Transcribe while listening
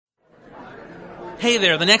Hey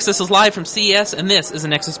there, the Nexus is live from CES, and this is a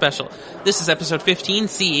Nexus Special. This is episode 15,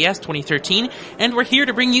 CES 2013, and we're here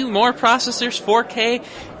to bring you more processors, 4K,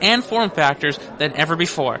 and form factors than ever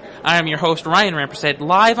before. I am your host, Ryan Rampersad,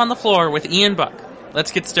 live on the floor with Ian Buck.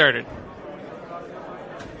 Let's get started.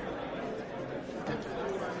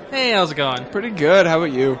 Hey, how's it going? Pretty good. How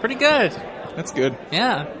about you? Pretty good. That's good.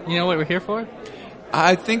 Yeah. You know what we're here for?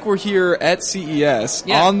 I think we're here at CES,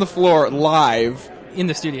 Yeah. on the floor, live. In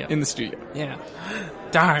the studio. Yeah.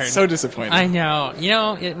 Darn. So disappointing. I know. You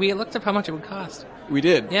know, we looked up how much it would cost. We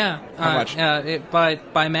did. Yeah. How much?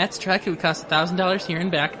 By Matt's truck, it would cost $1,000 here and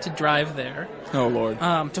back to drive there. Oh, Lord.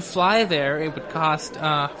 To fly there, it would cost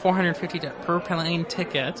 $450 per plane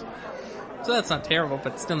ticket. So that's not terrible,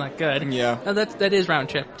 but still not good. Yeah. That is round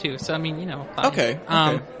trip too. So I mean, you know. Fine. Okay.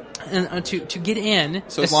 And to get in.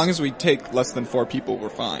 So as long as we take less than 4 people, we're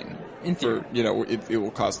fine. In theory. It will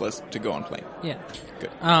cost less to go on plane. Yeah. Good.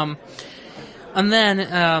 And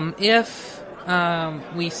then if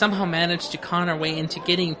we somehow manage to con our way into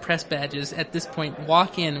getting press badges, at this point,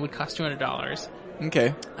 walk-in would cost $200.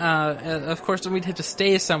 Okay. Of course, we'd have to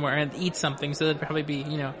stay somewhere and eat something, so that'd probably be,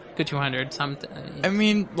 good 200. I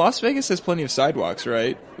mean, Las Vegas has plenty of sidewalks,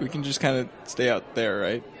 right? We can just kind of stay out there,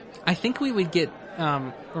 right? I think we would get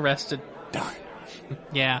arrested. Darn.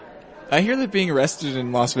 Yeah. I hear that being arrested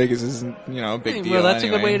in Las Vegas isn't, a big deal. Well, that's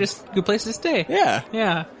anyway. a good place to stay. Yeah.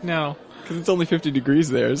 Yeah. No. Because it's only 50 degrees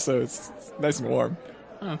there, so it's nice and warm.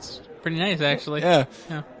 Oh, it's pretty nice, actually. Yeah.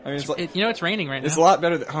 Yeah. I mean, it's raining right now. It's a lot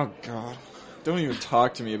better than... Oh, God. Don't even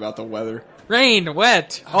talk to me about the weather. Rain,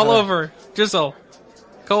 wet, all over, drizzle,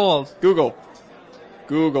 cold. Google.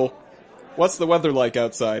 What's the weather like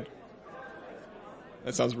outside?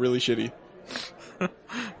 That sounds really shitty.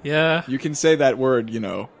 Yeah. You can say that word,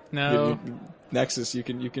 No. Nexus, you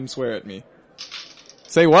can swear at me.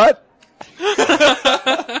 Say what?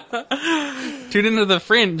 Tune into the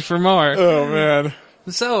Fringe for more. Oh, man.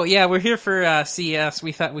 So, yeah, we're here for CES.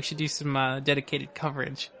 We thought we should do some dedicated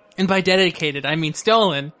coverage. And by dedicated, I mean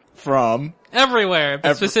stolen. From? Everywhere,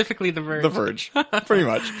 but specifically The Verge. The Verge. Pretty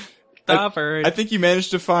much. The Verge. I think you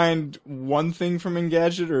managed to find one thing from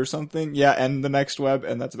Engadget or something. Yeah, and the Next Web,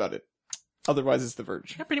 and that's about it. Otherwise, it's The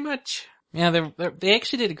Verge. Yeah, pretty much. Yeah, they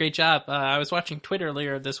actually did a great job. I was watching Twitter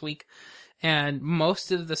earlier this week, and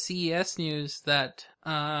most of the CES news that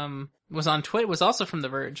was on Twitter was also from The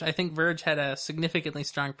Verge. I think Verge had a significantly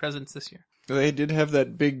strong presence this year. They did have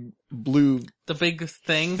that big blue... The big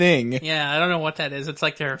thing? Yeah, I don't know what that is. It's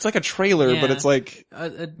like It's like a trailer, but it's like...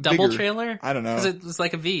 A double bigger. trailer? I don't know. Because it was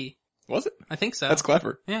like a V. Was it? I think so. That's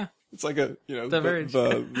clever. Yeah. It's like a, The Verge.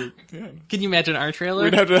 Yeah. Can you imagine our trailer?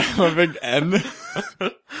 We'd have to have a big N.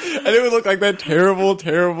 And it would look like that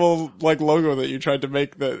terrible, like, logo that you tried to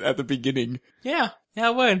make at the beginning. Yeah,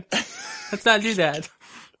 it would. Let's not do that.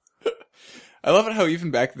 I love it how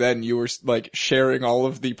even back then you were, like, sharing all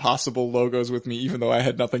of the possible logos with me, even though I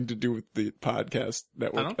had nothing to do with the podcast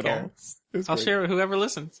network at all. I'll share with whoever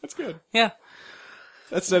listens. That's good. Yeah.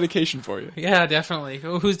 That's dedication for you. Yeah, definitely.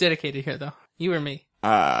 Who's dedicated here, though? You or me?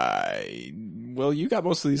 Well, you got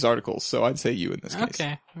most of these articles, so I'd say you in this case.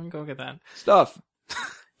 Okay, I'm gonna go get that. Stuff.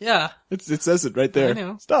 Yeah. It says it right there. I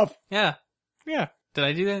know. Stuff. Yeah. Yeah. Did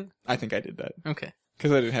I do that? I think I did that. Okay.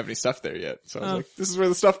 Because I didn't have any stuff there yet. So I was like, this is where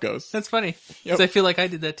the stuff goes. That's funny. Yep. 'Cause I feel like I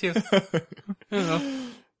did that too. I don't know.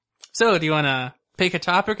 So, do you want to pick a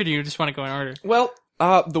topic or do you just want to go in order? Well,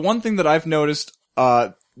 the one thing that I've noticed,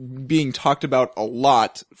 being talked about a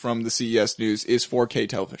lot from the CES news is 4K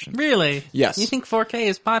television. Really? Yes. You think 4K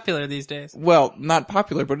is popular these days? Well, not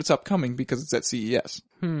popular, but it's upcoming because it's at CES.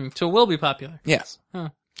 So it will be popular. Yes. Huh.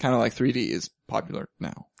 Kind of like 3D is popular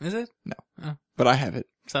now. Is it? No. Oh. But I have it.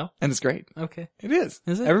 So? And it's great. Okay. It is.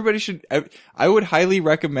 Is it? Everybody should, I would highly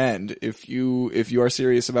recommend if you are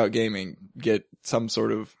serious about gaming, get some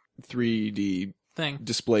sort of 3D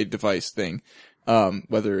displayed device thing.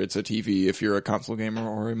 Whether it's a TV if you're a console gamer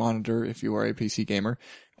or a monitor if you are a PC gamer,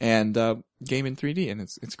 and game in 3D, and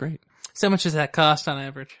it's great. So much does that cost on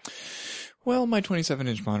average? Well, my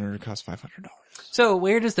 27-inch monitor costs $500. So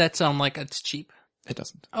where does that sound like it's cheap? It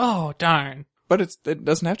doesn't. Oh, darn. But it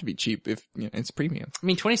doesn't have to be cheap if it's premium. I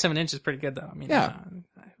mean, 27 inches is pretty good though. I mean, yeah.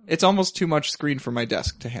 It's almost too much screen for my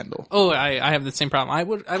desk to handle. Oh, I have the same problem. I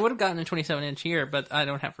would have gotten a 27-inch here, but I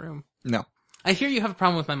don't have room. No. I hear you have a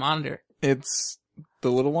problem with my monitor. It's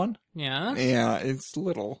the little one? Yeah? Yeah, it's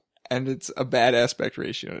little. And it's a bad aspect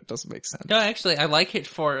ratio. It doesn't make sense. No, actually, I like it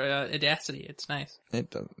for Audacity. It's nice.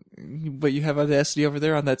 It doesn't. But you have Audacity over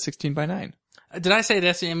there on that 16:9. Did I say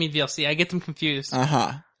Audacity? I mean VLC. I get them confused.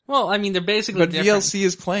 Uh-huh. Well, I mean, they're basically But different. VLC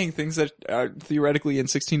is playing things that are theoretically in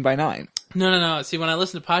 16:9. No. See, when I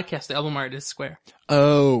listen to podcasts, the album art is square.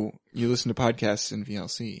 Oh, you listen to podcasts in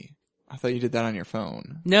VLC. I thought you did that on your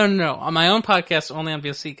phone. No. On my own podcast, only on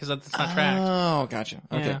VLC, because that's not tracked. Oh, gotcha.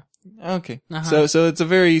 Okay. Yeah. Okay. Uh-huh. So it's a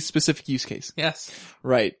very specific use case. Yes.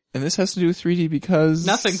 Right. And this has to do with 3D because...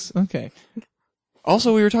 Nothing. Okay.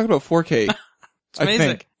 Also, we were talking about 4K. It's amazing. I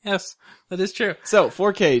think. Yes, that is true. So,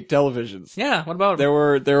 4K televisions. Yeah, what about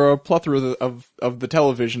them? There were a plethora of the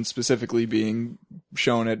televisions specifically being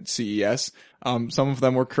shown at CES. Some of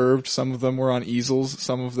them were curved, some of them were on easels,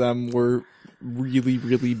 some of them were really,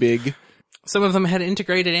 really big. Some of them had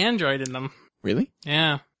integrated Android in them. Really?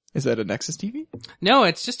 Yeah. Is that a Nexus TV? No,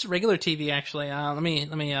 it's just a regular TV, actually. Let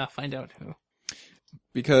me find out who.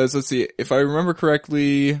 Because, let's see, if I remember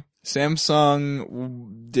correctly,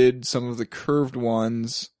 Samsung did some of the curved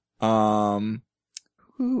ones. Who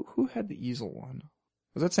had the easel one?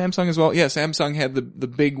 Was that Samsung as well? Yeah, Samsung had the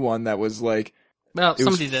big one that was like... Well, it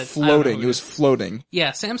somebody was did. Floating. It was floating.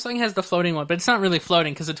 Yeah, Samsung has the floating one, but it's not really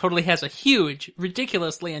floating because it totally has a huge,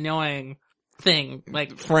 ridiculously annoying thing.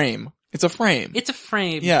 Like frame. It's a frame. It's a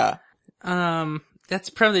frame. Yeah. That's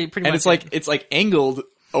probably pretty and much it's like angled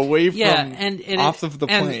away from and off of the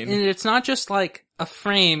plane. And it's not just like a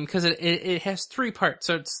frame because it has three parts.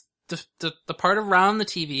 So it's the part around the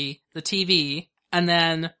TV, and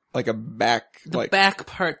then like a back, the back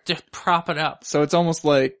part to prop it up. So it's almost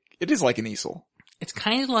like, it is like an easel. It's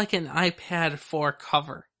kind of like an iPad 4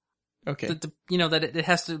 cover. Okay. That it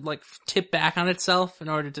has to like tip back on itself in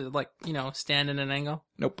order to like, stand in an angle.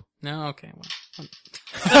 Nope. No? Okay. Well.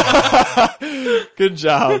 Good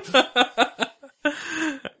job.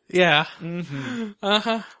 Yeah. Mm-hmm.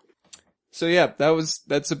 Uh-huh. So yeah,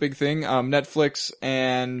 that's a big thing. Netflix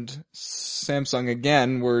and Samsung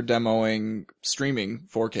again were demoing streaming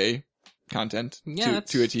 4K content to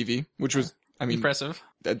a TV, which was, impressive.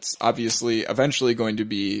 That's obviously eventually going to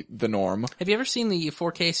be the norm. Have you ever seen the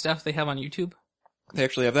 4K stuff they have on YouTube? They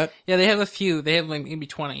actually have that? Yeah, they have a few. They have like maybe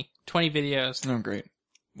 20 videos. Oh, great.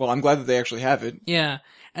 Well, I'm glad that they actually have it. Yeah.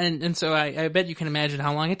 And so I bet you can imagine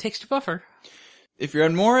how long it takes to buffer. If you're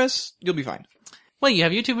on Morris, you'll be fine. Well, you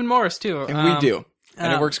have YouTube and Morris too. And we do.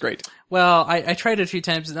 And it works great. Well, I tried it a few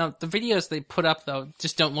times. Now, the videos they put up, though,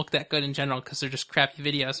 just don't look that good in general because they're just crappy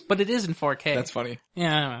videos. But it is in 4K. That's funny.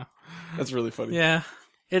 Yeah, I don't know. That's really funny. Yeah.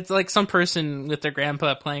 It's like some person with their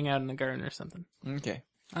grandpa playing out in the garden or something. Okay.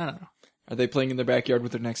 I don't know. Are they playing in their backyard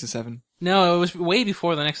with their Nexus 7? No, it was way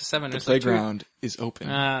before the Nexus 7. The playground is open.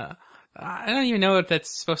 I don't even know what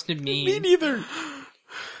that's supposed to mean. Me neither.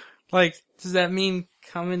 Like, does that mean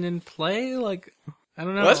come in and play? Like, I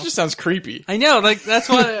don't know. Well, that just sounds creepy. I know, like, that's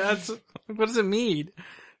what, what does it mean?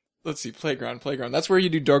 Let's see, playground. That's where you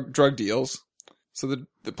do drug deals. So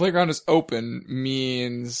the playground is open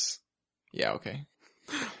means, yeah, okay.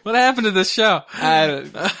 What happened to this show?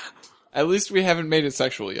 At least we haven't made it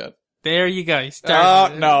sexual yet. There you go. You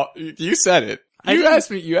started. Oh, no, you said it. You asked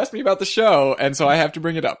me about the show, and so I have to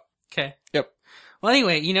bring it up. Okay. Yep. Well,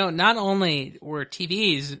 anyway, not only were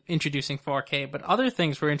TVs introducing 4K, but other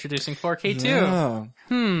things were introducing 4K too. Yeah.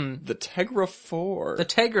 The Tegra 4. The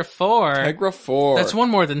Tegra 4? Tegra 4. That's one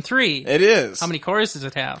more than 3. It is. How many cores does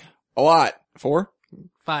it have? A lot. 4?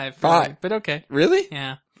 5. 5. Really, but okay. Really?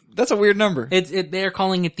 Yeah. That's a weird number. They're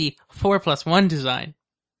calling it the 4+1 design.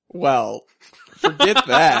 Well, forget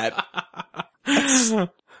that.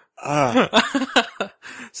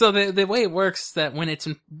 So the way it works is that when it's,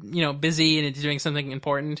 busy and it's doing something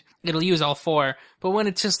important, it'll use all 4. But when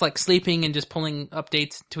it's just like sleeping and just pulling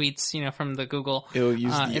updates, tweets, from the Google, it'll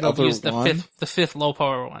use the fifth low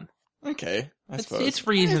power one. Okay. I suppose. It's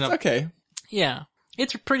reasonable. It's okay. Yeah.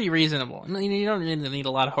 It's pretty reasonable. You don't really need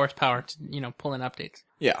a lot of horsepower to, pull in updates.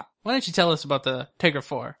 Yeah. Why don't you tell us about the Tegra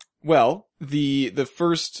 4? Well, the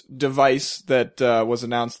first device that was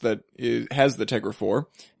announced that has the Tegra 4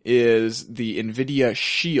 is the NVIDIA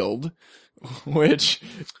Shield, which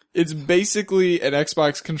it's basically an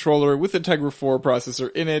Xbox controller with a Tegra 4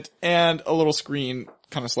 processor in it and a little screen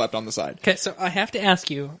kind of slapped on the side. Okay, so I have to ask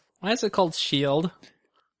you, why is it called Shield?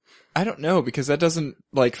 I don't know, because that doesn't,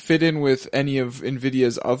 fit in with any of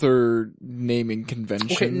NVIDIA's other naming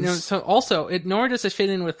conventions. Okay, no, so also, nor does it fit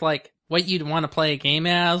in with, what you'd want to play a game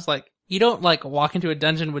as. You don't, walk into a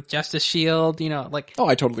dungeon with just a shield, Oh,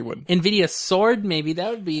 I totally would. NVIDIA's sword, maybe, that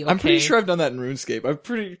would be okay. I'm pretty sure I've done that in RuneScape. I'm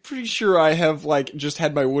pretty sure I have, just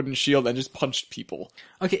had my wooden shield and just punched people.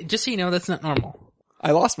 Okay, just so you know, that's not normal.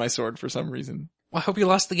 I lost my sword for some reason. Well, I hope you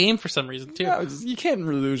lost the game for some reason, too. No, you can't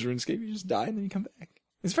really lose RuneScape. You just die and then you come back.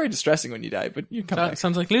 It's very distressing when you die, but you come back.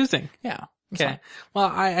 Sounds like losing. Yeah. Okay.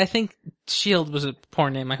 Well, I think Shield was a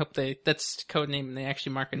porn name. I hope that's code name and they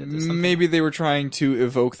actually marketed it as something. Maybe they were trying to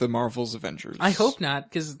evoke the Marvel's Avengers. I hope not,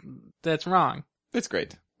 because that's wrong. It's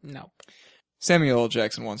great. No. Samuel L.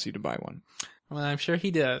 Jackson wants you to buy one. Well, I'm sure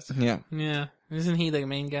he does. Yeah. Yeah. Isn't he the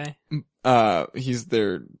main guy? He's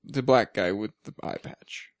the black guy with the eye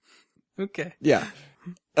patch. Okay. Yeah.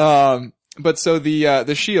 But so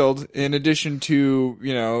the Shield, in addition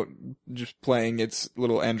to, just playing its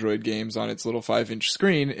little Android games on its little 5-inch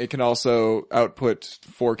screen, it can also output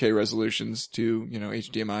 4K resolutions to,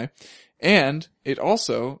 HDMI. And it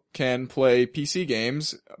also can play PC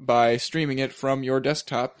games by streaming it from your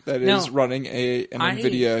desktop that is running an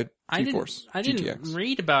NVIDIA GeForce GTX. I didn't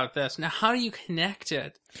read about this. Now, how do you connect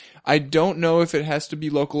it? I don't know if it has to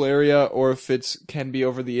be local area or if can be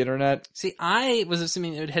over the internet. See, I was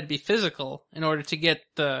assuming it had to be physical in order to get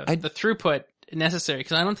the throughput necessary,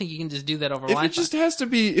 because I don't think you can just do that over Wi-Fi. If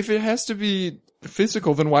it has to be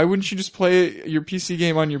physical, then why wouldn't you just play your PC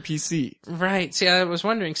game on your PC? Right. See, I was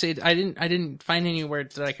wondering. See, I didn't find anywhere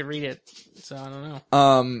that I could read it, so I don't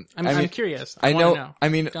know. I'm curious. I know. I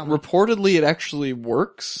mean, reportedly it actually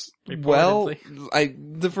works. Reportedly. Well,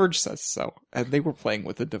 The Verge says so, and they were playing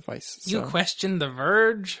with the device. So. You question The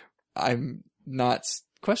Verge? I'm not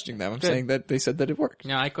questioning them. I'm saying that they said that it worked.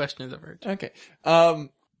 No, I question The Verge. Okay.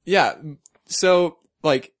 Yeah. So,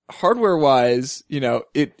 hardware-wise,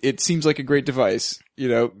 it seems like a great device.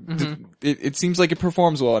 It seems like it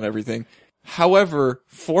performs well and everything. However,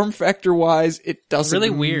 form factor-wise, it doesn't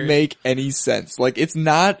really make any sense. It's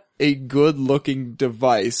not a good-looking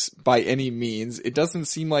device by any means. It doesn't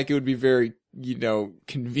seem like it would be very,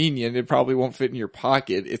 convenient. It probably won't fit in your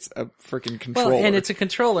pocket. It's a freaking controller. Well, and it's a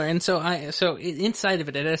controller, and so inside of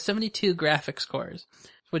it has 72 graphics cores,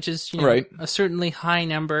 which is a certainly high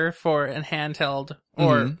number for a handheld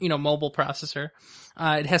or mobile processor.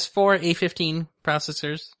 It has 4 A15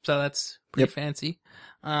 processors, so that's pretty fancy.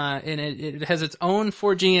 And it has its own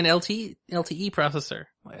 4G and LTE processor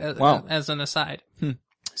as an aside.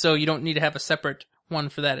 So you don't need to have a separate one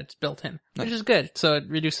for that. It's built in, which is good. So it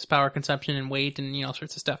reduces power consumption and weight and all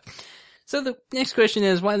sorts of stuff. So the next question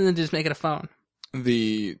is, why didn't they just make it a phone?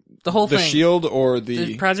 The whole thing. The Shield or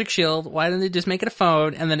the Project Shield. Why didn't they just make it a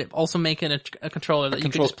phone and then also make it a controller that you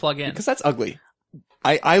could just plug in? Because that's ugly.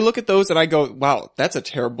 I look at those and I go, wow, that's a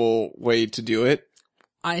terrible way to do it.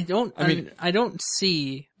 I don't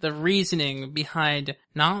see the reasoning behind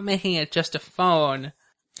not making it just a phone.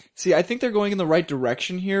 See, I think they're going in the right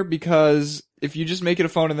direction here, because if you just make it a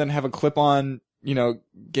phone and then have a clip-on,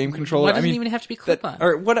 game controller. Why doesn't it even have to be clip-on?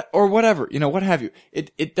 Or whatever, what have you.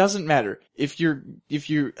 It doesn't matter. If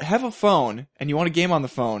you have a phone and you want to game on the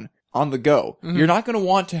phone, on the go, you're not going to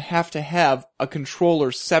want to have a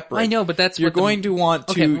controller separate. I know, but you're going to want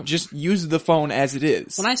to just use the phone as it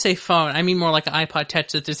is. When I say phone, I mean more like an iPod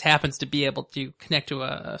Touch that just happens to be able to connect to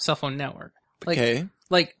a cell phone network.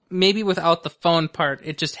 Like maybe without the phone part,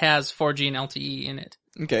 it just has 4G and LTE in it.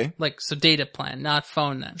 Okay. So data plan, not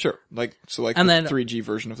phone then. Sure. And the then 3G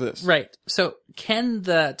version of this. Right. So can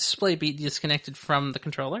the display be disconnected from the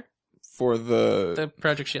controller? For the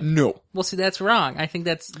Project Shield? No. Well, see, that's wrong. I think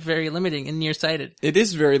that's very limiting and nearsighted. It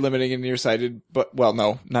is very limiting and nearsighted, but, well,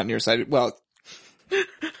 no, not nearsighted. Well,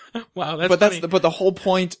 wow, that's funny. But the whole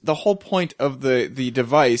point of the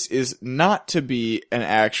device is not to be an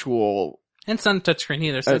actual. And it's not a touchscreen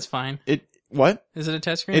either, so that's fine. What? Is it a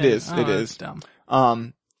touchscreen? It is. Oh, it is. Dumb.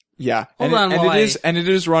 Yeah. And it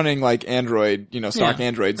is running like Android, stock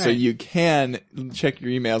Android, so you can check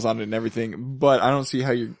your emails on it and everything, but I don't see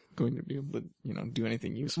how you're going to be able to, do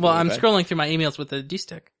anything useful. Well, I'm scrolling through my emails with the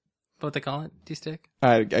D-stick. What they call it? D-stick?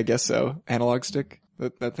 I guess so. Analog stick?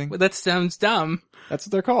 That thing? Well, that sounds dumb. That's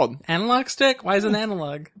what they're called. Analog stick? Why is it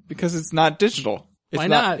analog? Because it's not digital. Why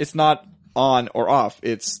not? It's not on or off.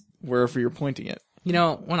 It's wherever you're pointing it.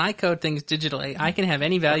 When I code things digitally, I can have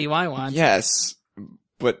any value I want. Yes.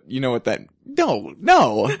 But you know what that, no.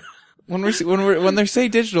 When they say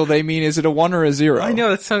digital, they mean, is it a 1 or a 0? I know,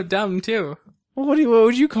 that's so dumb too. Well, what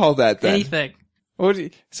would you call that then? Anything.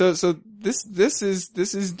 So this is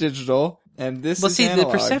digital and this is analog. Well, see, the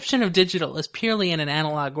perception of digital is purely in an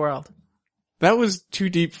analog world. That was too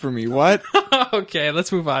deep for me. What? Okay,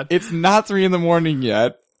 let's move on. It's not 3 a.m.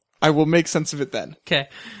 yet. I will make sense of it then. Okay.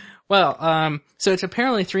 Well, so it's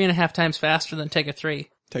apparently 3.5 times faster than Tegra 3.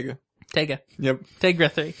 Tegra. Yep.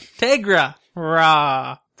 Tegra 3. Tegra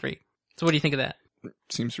 3. So what do you think of that?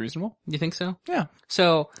 Seems reasonable. You think so? Yeah.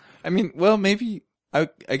 So, I mean, well, maybe I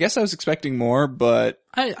guess I was expecting more, but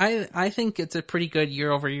I think it's a pretty good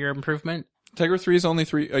year-over-year improvement. Tegra 3 is only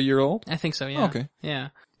a year old? I think so, yeah. Oh, okay. Yeah.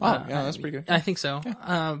 Wow, yeah, that's pretty good. I think so.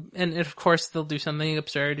 Yeah. And of course they'll do something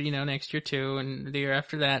absurd, next year too, and the year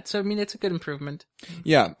after that. So I mean, it's a good improvement.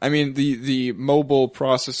 Yeah, I mean the mobile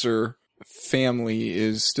processor family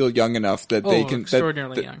is still young enough that they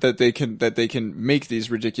can that they can make these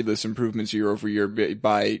ridiculous improvements year over year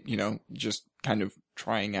by just kind of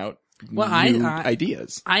trying out new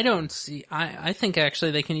ideas. I think actually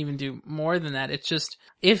they can even do more than that. It's just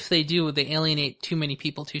if they do, they alienate too many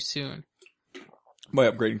people too soon. By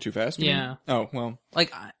upgrading too fast? Yeah. Oh, well.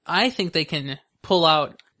 Like, I think they can pull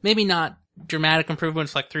out, maybe not dramatic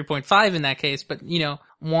improvements like 3.5 in that case, but,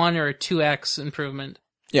 1 or a 2x improvement.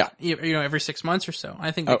 Yeah. Every 6 months or so.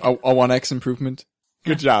 I think a 1x improvement?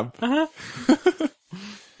 Good job. Uh-huh.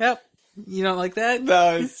 Yep. You don't like that?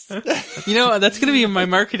 No. That's gonna be in my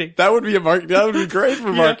marketing. That would be great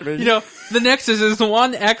for marketing. The Nexus is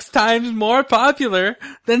 1x times more popular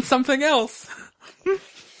than something else.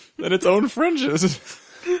 Than its own fringes.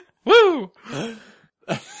 Woo!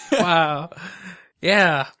 Wow.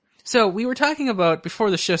 Yeah. So we were talking about,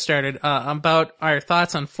 before the show started, about our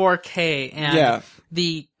thoughts on 4K and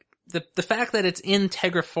the fact that it's in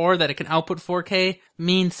Tegra 4, that it can output 4K,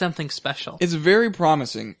 means something special. It's very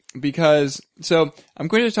promising because, so I'm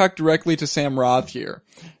going to talk directly to Sam Roth here.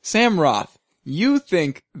 Sam Roth, you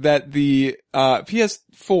think that the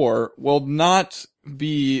PS4 will not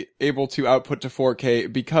be able to output to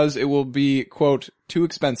 4K because it will be, quote, too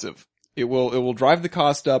expensive. It will drive the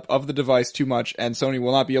cost up of the device too much, and Sony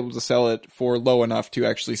will not be able to sell it for low enough to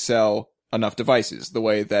actually sell enough devices. The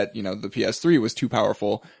way that, the PS3 was too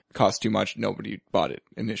powerful, cost too much, nobody bought it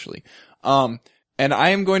initially. And I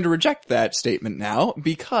am going to reject that statement now,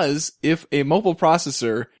 because if a mobile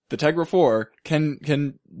processor, the Tegra 4,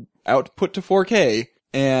 can output to 4K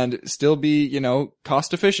and still be,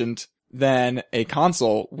 cost efficient, then a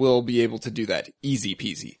console will be able to do that. Easy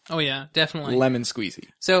peasy. Oh yeah, definitely. Lemon squeezy.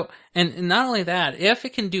 So, and not only that, if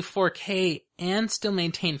it can do 4K and still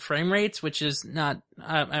maintain frame rates, which is not,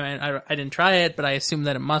 I didn't try it, but I assume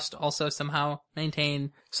that it must also somehow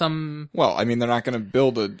maintain some... Well, I mean, they're not going to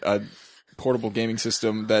build a portable gaming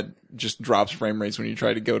system that just drops frame rates when you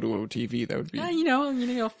try to go to a TV. That would be...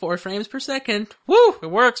 4 frames per second. Woo! It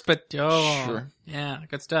works, but sure. Yeah,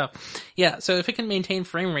 good stuff. Yeah, so if it can maintain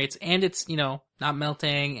frame rates and it's, not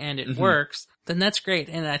melting and it works, then that's great.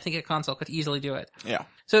 And I think a console could easily do it. Yeah.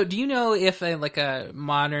 So do you know if a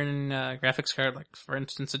modern graphics card, like for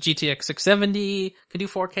instance a GTX 670, can do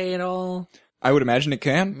 4K at all? I would imagine it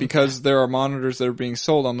can, because there are monitors that are being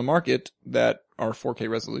sold on the market that are 4K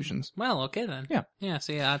resolutions. Well, okay then. Yeah. Yeah,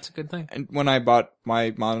 so that's a good thing. And when I bought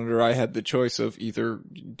my monitor, I had the choice of either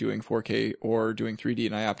doing 4K or doing 3D,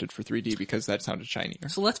 and I opted for 3D because that sounded shinier.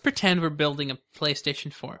 So let's pretend we're building a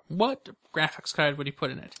PlayStation 4. What graphics card would you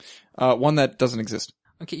put in it? One that doesn't exist.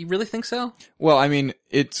 Okay, you really think so? Well, I mean,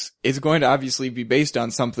 it's going to obviously be based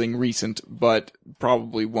on something recent, but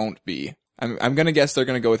probably won't be. I'm gonna guess they're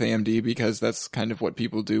gonna go with AMD because that's kind of what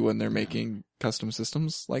people do when they're making custom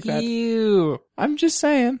systems like that. Ew. I'm just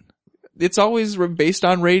saying. It's always based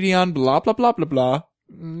on Radeon, blah, blah, blah, blah, blah.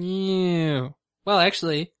 Ew. Well,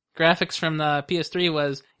 actually, graphics from the PS3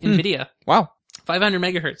 was NVIDIA. Wow. 500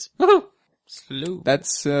 megahertz. Woohoo! Slow.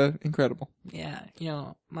 That's, incredible. Yeah,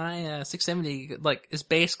 my 670, is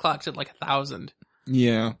base clocked at 1,000.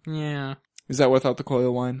 Yeah. Yeah. Is that without the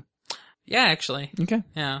coil whine? Yeah, actually. Okay.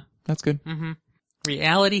 Yeah. That's good. Mm-hmm.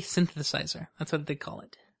 Reality synthesizer. That's what they call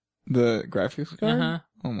it. The graphics card? Uh-huh.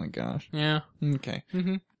 Oh my gosh. Yeah. Okay.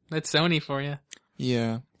 Mm-hmm. That's Sony for you.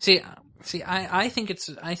 Yeah. See, I think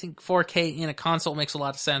 4K in a console makes a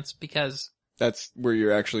lot of sense because that's where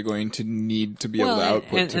you're actually going to need to be able to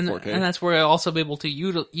output to 4K. And that's where I'll also be able to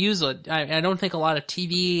use it. I don't think a lot of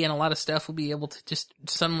TV and a lot of stuff will be able to just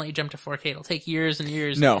suddenly jump to 4K. It'll take years and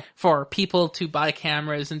years for people to buy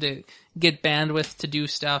cameras and to get bandwidth to do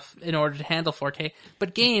stuff in order to handle 4K.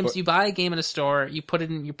 But games, you buy a game in a store, you put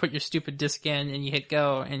your stupid disc in and you hit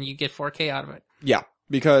go and you get 4K out of it. Yeah,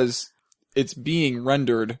 because it's being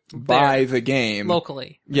rendered by the game.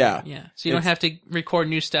 Locally. Yeah. Yeah. So you don't have to record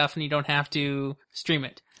new stuff and you don't have to stream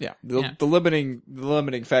it. Yeah. The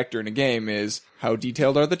limiting factor in a game is how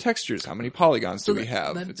detailed are the textures, how many polygons do we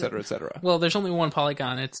have, et cetera, et cetera. Well, there's only one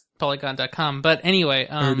polygon. It's polygon.com. But anyway,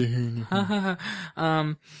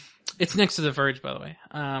 it's next to The Verge, by the way.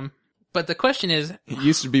 But the question is... It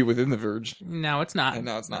used to be within The Verge. No, it's not. And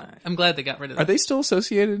now it's not. I'm glad they got rid of that. Are they still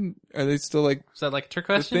associated? Are they still Is that like a trick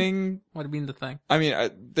question? The thing? What do you mean the thing? I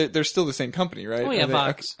mean, they're still the same company, right? Oh yeah,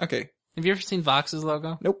 Vox. Okay. Have you ever seen Vox's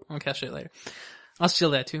logo? Nope. Okay, I'll show you later. I'll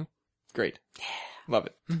steal that too. Great. Love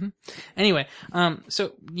it. Mm-hmm. Anyway,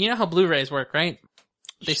 so you know how Blu-rays work, right?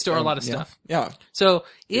 They store a lot of stuff. Yeah. So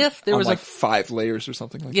if there was like 5 layers or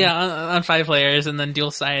something like that. Yeah, on 5 layers and then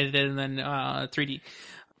dual-sided and then 3D.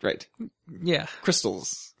 Right. Yeah.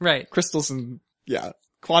 Crystals. Right. Crystals and,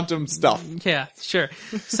 quantum stuff. Yeah, sure.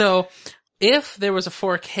 So if there was a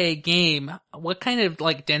 4K game, what kind of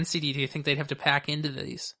like density do you think they'd have to pack into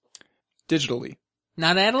these? Digitally.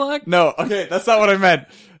 Not analog? No, okay, that's not what I meant.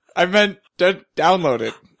 I meant download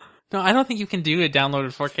it. No, I don't think you can do a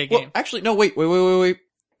downloaded 4K game. Well, actually, no, wait.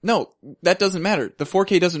 No, that doesn't matter. The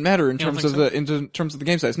 4K doesn't matter in terms of in terms of the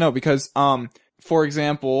game size. No, because for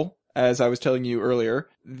example, as I was telling you earlier,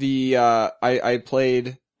 I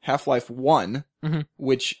played Half-Life 1,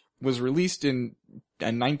 which was released in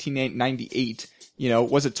 1998.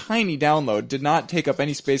 Was a tiny download, did not take up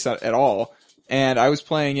any space at all, and I was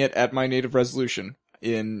playing it at my native resolution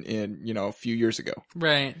in a few years ago.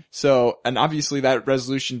 Right. So, and obviously that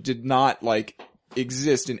resolution did not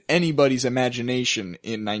exist in anybody's imagination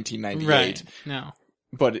in 1998. Right. No.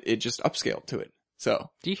 But it just upscaled to it. So.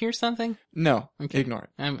 Do you hear something? No. Okay. Ignore it.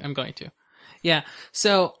 I'm going to. Yeah.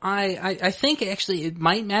 So I think actually it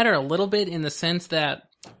might matter a little bit in the sense that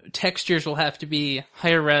textures will have to be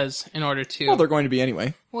higher res in order to. Well, they're going to be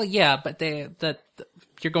anyway. Well, yeah, but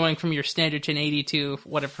you're going from your standard 1080 to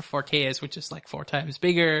whatever 4K is, which is like 4 times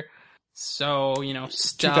bigger. So,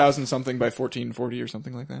 stuff. 2000 something by 1440 or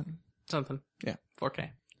something like that. Something. Yeah.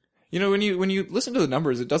 4K. When you listen to the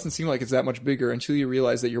numbers, it doesn't seem like it's that much bigger until you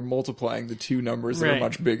realize that you're multiplying the two numbers that are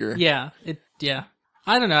much bigger. Yeah. Yeah.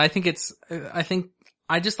 I don't know. I think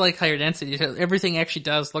I just like higher density. So everything actually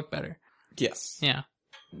does look better. Yes. Yeah.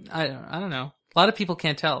 I don't know. A lot of people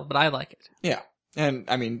can't tell, but I like it. Yeah. And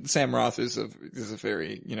I mean, Sam Roth is a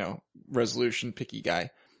very, resolution picky guy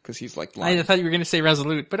because he's like blind. I thought you were going to say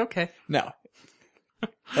resolute, but okay. No.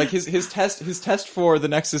 Like his test for the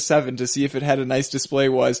Nexus 7 to see if it had a nice display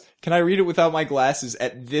was, can I read it without my glasses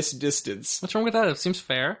at this distance? What's wrong with that? It seems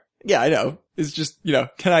fair. Yeah, I know. It's just,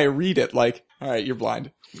 can I read it? Like, all right, you're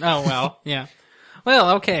blind. Oh, well, yeah.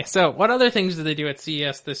 Well, okay. So what other things did they do at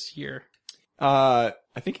CES this year?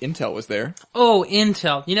 I think Intel was there. Oh,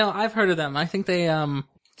 Intel. I've heard of them. I think they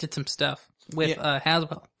did some stuff with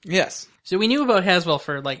Haswell. Yes. So we knew about Haswell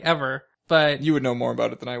for ever, but you would know more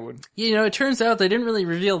about it than I would. It turns out they didn't really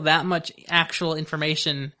reveal that much actual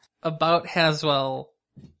information about Haswell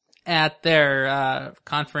at their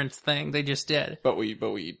conference thing. They just did. But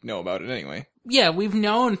we know about it anyway. Yeah, we've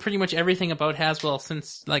known pretty much everything about Haswell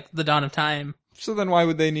since the dawn of time. So then why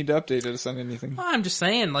would they need to update us on anything? Well, I'm just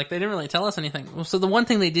saying, they didn't really tell us anything. So the one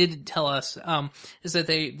thing they did tell us is that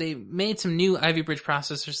they made some new Ivy Bridge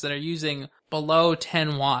processors that are using below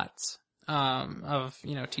 10 watts of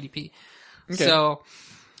TDP. Okay. So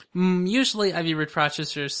usually Ivy Bridge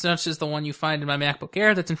processors, such as the one you find in my MacBook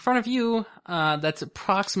Air that's in front of you, that's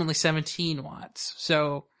approximately 17 watts.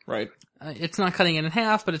 So right, it's not cutting it in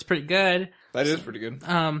half, but it's pretty good. That is pretty good.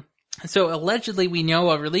 So allegedly we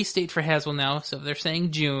know a release date for Haswell now, so they're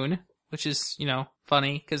saying June, which is,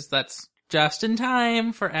 funny, because that's just in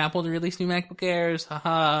time for Apple to release new MacBook Airs.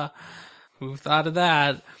 Haha. Who thought of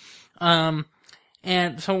that?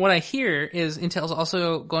 And so what I hear is Intel's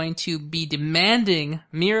also going to be demanding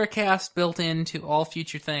Miracast built into all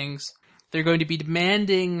future things. They're going to be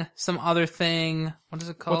demanding some other thing. What is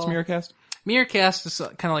it called? What's Miracast? Miracast is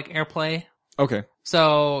kind of like AirPlay. Okay.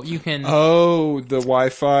 So you can. Oh, the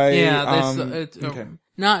Wi-Fi. Yeah. Okay.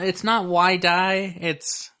 It's not WiDi.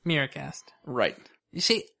 It's Miracast. Right. You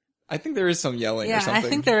see. I think there is some yelling or something. Yeah, I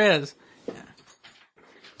think there is.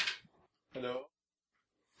 Hello.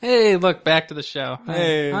 Hey, look, back to the show.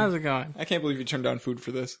 Hey. How's it going? I can't believe you turned down food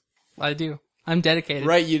for this. I do. I'm dedicated.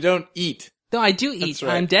 Right, you don't eat. No, I do eat. That's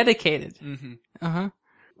right. I'm dedicated. Mm-hmm. Uh-huh.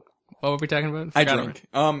 What were we talking about? I drink.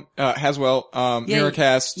 Haswell,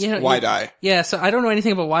 Miracast, WiDi. Yeah, so I don't know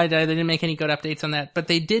anything about WiDi. They didn't make any good updates on that. But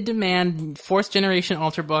they did demand 4th generation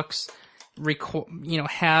Ultrabooks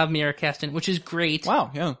have Miracast in, which is great. Wow,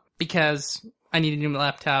 yeah. Because I need a new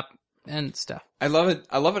laptop and stuff. I love it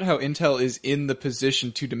how Intel is in the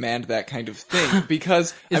position to demand that kind of thing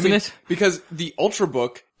because because the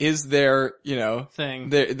Ultrabook is their, thing.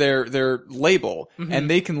 Their label, and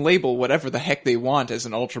they can label whatever the heck they want as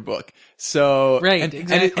an Ultrabook. So right,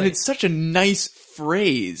 exactly. And it's such a nice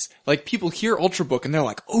phrase. Like people hear Ultrabook and they're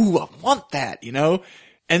like, "Ooh, I want that,"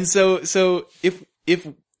 And so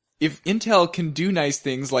if Intel can do nice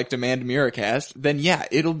things like demand Miracast, then yeah,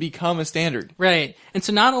 it'll become a standard. Right. And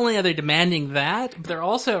so not only are they demanding that, but they're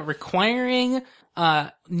also requiring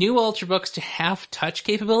new Ultrabooks to have touch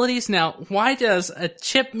capabilities. Now, why does a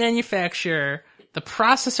chip manufacturer, the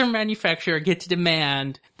processor manufacturer, get to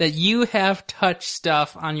demand that you have touch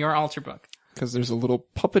stuff on your Ultrabook? Because there's a little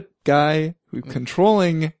puppet guy who's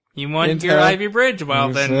controlling You want Intel. your Ivy Bridge? Well,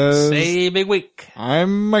 then say big week.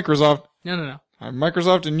 I'm Microsoft. No. I'm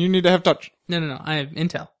Microsoft and you need to have touch. No. I have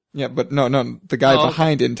Intel. Yeah, but no. The guy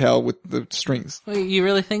behind Intel with the strings. Well, you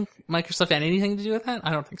really think Microsoft had anything to do with that?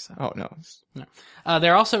 I don't think so. Oh, no. No.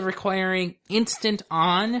 They're also requiring instant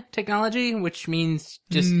on technology, which means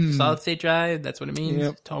just solid state drive. That's what it means.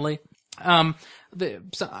 Yep. Totally. Intel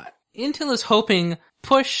is hoping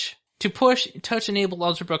push touch-enabled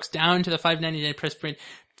Ultrabooks down to the $599 price point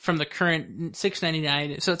from the current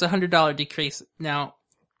 $699. So it's a $100 decrease. Now,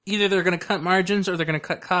 either they're going to cut margins or they're going to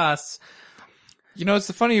cut costs. You know, it's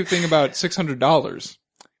the funny thing about $600 is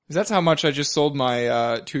that's how much I just sold my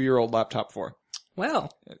 2-year-old laptop for.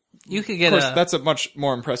 Well, you could get of course, that's a much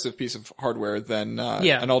more impressive piece of hardware than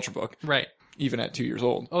an Ultrabook. Right. Even at 2 years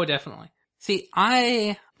old. Oh, definitely. See,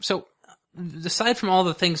 aside from all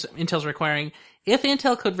the things Intel's requiring, if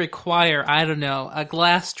Intel could require, I don't know, a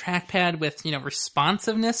glass trackpad with,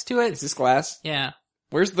 responsiveness to it. Is this glass? Yeah.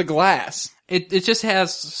 Where's the glass? It just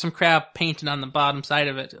has some crap painted on the bottom side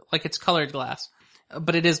of it. Like it's colored glass.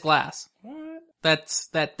 But it is glass. What?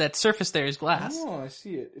 That surface there is glass. Oh, I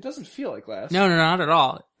see it. It doesn't feel like glass. No, not at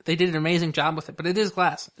all. They did an amazing job with it, but it is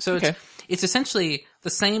glass. So it's essentially the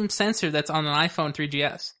same sensor that's on an iPhone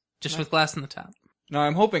 3GS, just with glass on the top. No,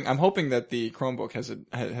 I'm hoping that the Chromebook has a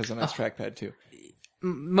nice trackpad too.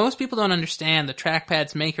 Most people don't understand the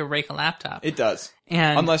trackpads make or break a laptop. It does.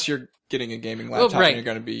 And unless you're getting a gaming laptop and you're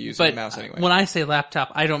going to be using a mouse anyway. When I say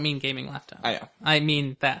laptop, I don't mean gaming laptop. I know. I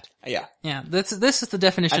mean that. Yeah. Yeah. This is the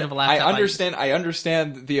definition of a laptop. I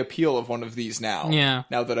understand the appeal of one of these now. Yeah.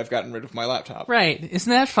 Now that I've gotten rid of my laptop. Right.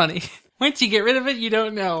 Isn't that funny? Once you get rid of it, you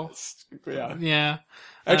don't know. Yeah. Yeah.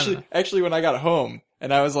 Actually, when I got home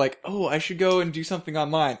and I was like, oh, I should go and do something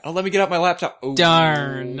online. Oh, let me get out my laptop. Oh,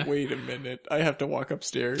 darn. Wait a minute. I have to walk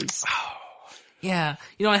upstairs. Yeah.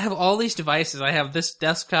 I have all these devices. I have this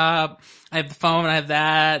desktop. I have the phone. I have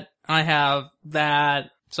that. I have that.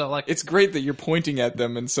 So it's great that you're pointing at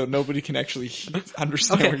them and so nobody can actually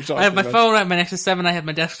understand what you're talking about. I have my phone. I have my Nexus 7. I have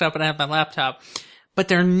my desktop and I have my laptop. But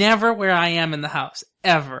they're never where I am in the house.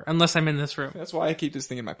 Ever. Unless I'm in this room. That's why I keep this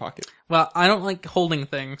thing in my pocket. Well, I don't like holding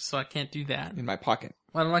things, so I can't do that. In my pocket.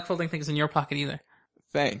 Well, I don't like holding things in your pocket either.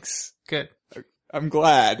 Thanks. Good. I'm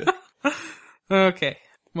glad. Okay.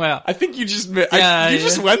 Well. I think you just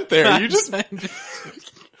just went there. You just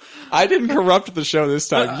I didn't corrupt the show this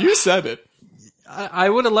time. You said it. I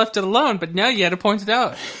would have left it alone, but now you had to point it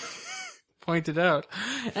out.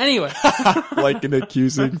 Anyway. Like an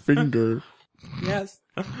accusing finger. Yes.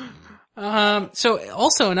 So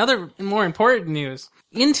also another more important news.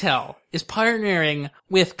 Intel is partnering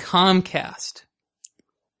with Comcast.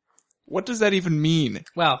 What does that even mean?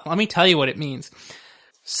 Well, let me tell you what it means.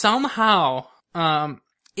 Somehow,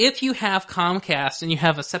 if you have Comcast and you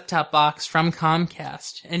have a set-top box from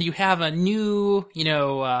Comcast and you have a new,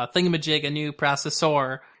 thingamajig, a new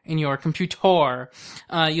processor in your computer,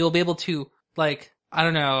 you'll be able to,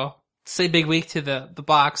 say big week to the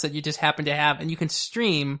box that you just happen to have, and you can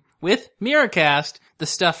stream with Miracast the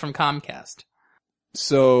stuff from Comcast.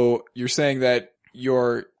 So you're saying that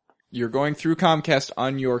you're going through Comcast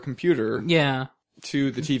on your computer,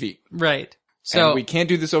 to the TV, right? So and we can't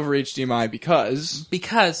do this over HDMI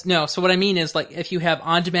because no. So what I mean is, if you have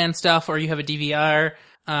on-demand stuff or you have a DVR,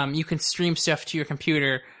 you can stream stuff to your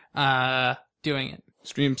computer, doing it.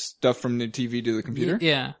 Stream stuff from the TV to the computer.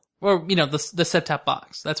 Yeah. Or, the set-top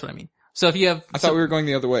box. That's what I mean. So if you have... I thought we were going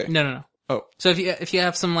the other way. No. Oh. So if you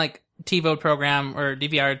have some, TiVo program or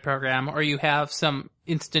DVR program, or you have some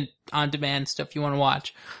instant on-demand stuff you want to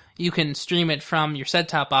watch, you can stream it from your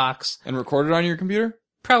set-top box. And record it on your computer?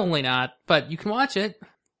 Probably not, but you can watch it,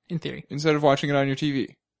 in theory. Instead of watching it on your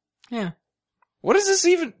TV? Yeah. What is this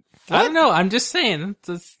even... What? I don't know. I'm just saying.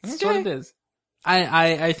 That's what it is.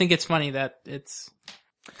 I think it's funny that it's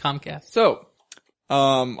Comcast. So...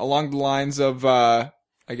 along the lines of, I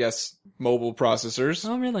guess, mobile processors.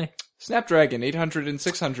 Oh, really? Snapdragon 800 and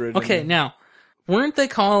 600. Okay, now, weren't they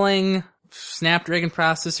calling Snapdragon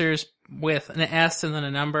processors with an S and then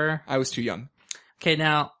a number? I was too young. Okay,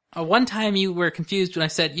 now, one time you were confused when I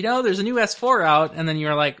said, there's a new S4 out, and then you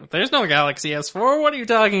were like, there's no Galaxy S4, what are you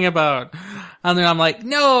talking about? And then I'm like,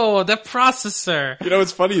 no, the processor.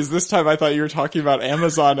 What's funny is this time I thought you were talking about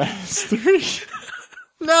Amazon S3.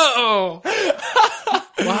 No!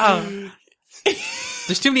 Wow.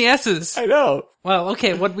 There's too many S's. I know. Well,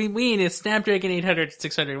 okay, what we mean is Snapdragon 800,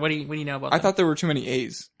 600. What do you know about that? I thought there were too many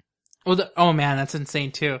A's. Well, oh man, that's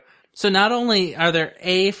insane too. So not only are there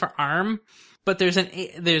A for ARM, but there's ARM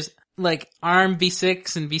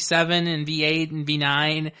V6 and V7 and V8 and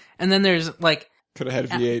V9, and then there's Could have had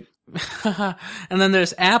V8. And then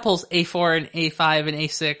there's Apple's A4 and A5 and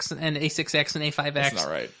A6 and A6X and A5X. That's not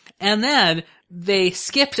right. And then they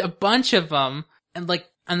skipped a bunch of them and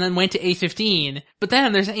then went to A15. But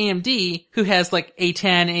then there's AMD who has like A10,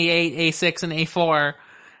 A8, A6, and A4,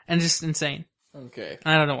 and just insane. Okay.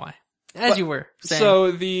 I don't know why. As you were saying.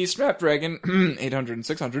 So the Snapdragon 800 and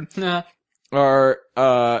 600 are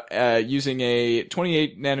using a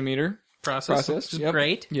 28 nanometer process. Which is Yep.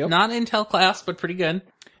 great. Yep. Not Intel class, but pretty good.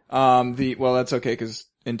 Well, that's okay because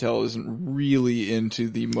Intel isn't really into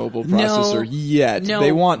the mobile processor yet. No,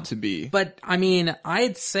 they want to be. But, I mean,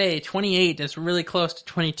 I'd say 28 is really close to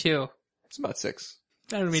 22. It's about 6.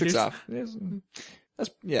 6 off.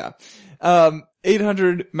 Yeah.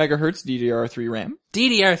 800 megahertz DDR3 RAM.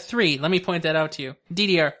 DDR3, let me point that out to you.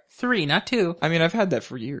 DDR3, not 2. I mean, I've had that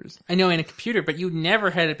for years. I know in a computer, but you never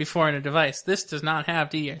had it before in a device. This does not have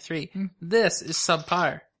DDR3. This is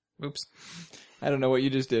subpar. Oops. I don't know what you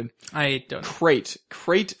just did. I don't know.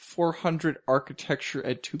 Crate 400 architecture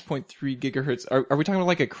at 2.3 gigahertz. Are we talking about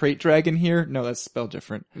like a Crate Dragon here? No, that's spelled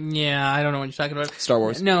different. Yeah, I don't know what you're talking about. Star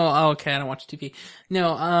Wars. No, okay, I don't watch TV.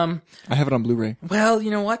 No, I have it on Blu-ray. well, you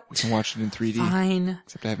know what? I can watch it in 3D. Fine.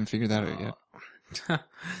 Except I haven't figured that out yet.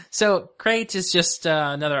 So, Crate is just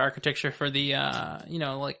another architecture for the,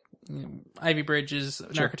 Ivy Bridge is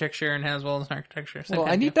an architecture and Haswell is an architecture. Well,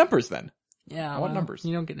 I need numbers then. Yeah. I want numbers.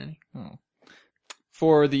 You don't get any. Oh.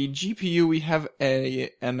 For the GPU, we have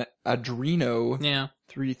an Adreno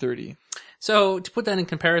 330. So, to put that in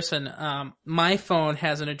comparison, my phone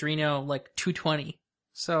has an Adreno 220.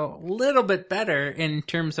 So, a little bit better in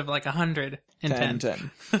terms of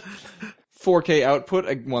 110. 4K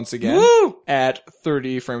output, once again, Woo! at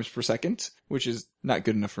 30 frames per second, which is not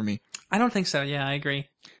good enough for me. I don't think so. Yeah, I agree.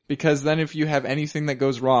 Because then if you have anything that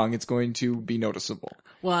goes wrong, it's going to be noticeable.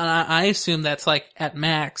 Well, and I assume that's at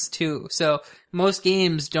max too. So most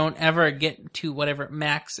games don't ever get to whatever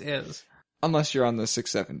max is. Unless you're on the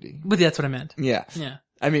 670. But that's what I meant. Yeah. Yeah.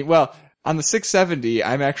 I mean, well, on the 670,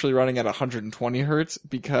 I'm actually running at 120 hertz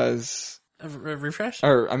because... A refresh?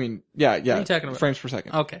 Or, I mean, yeah. What are you talking about? Frames per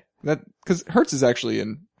second. Okay. Because hertz is actually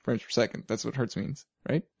in frames per second. That's what hertz means,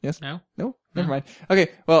 right? Yes? No? No? Never mind. Okay,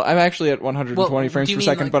 well, I'm actually at 120 frames per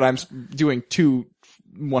second, but I'm doing two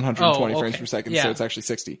 120 frames per second, so it's actually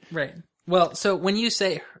 60. Right. Well, so when you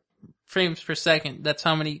say frames per second, that's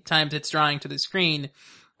how many times it's drawing to the screen,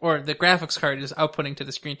 or the graphics card is outputting to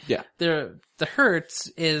the screen. Yeah. The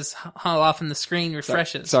hertz is how often the screen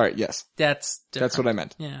refreshes. Sorry, yes. That's different. That's what I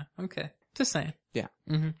meant. Yeah, okay. Just saying. Yeah.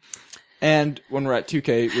 Mm-hmm. And when we're at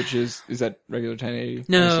 2K, which is that regular 1080?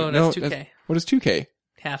 No, that's 2K. What is 2K?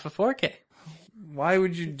 Half of 4K. Why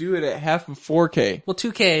would you do it at half of 4K? Well,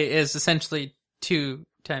 2K is essentially 2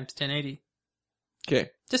 times 1080.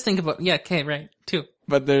 Okay. Just think about, K, right, 2.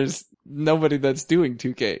 But there's nobody that's doing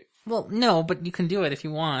 2K. Well, no, but you can do it if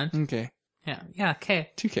you want. Okay. Yeah,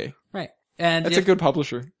 K. 2K. Right. And that's a good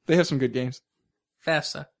publisher. They have some good games.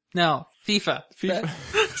 FAFSA. No, FIFA.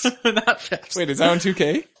 Not FAFSA. Wait, is that on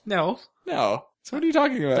 2K? No. No. So what are you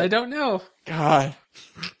talking about? I don't know. God.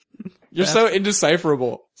 You're so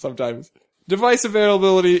indecipherable sometimes. Device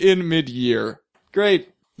availability in mid-year. Great.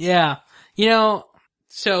 Yeah.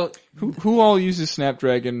 So... Who all uses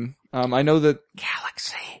Snapdragon? I know that...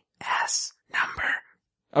 Galaxy S number.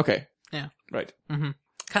 Okay. Yeah. Right. Mm-hmm.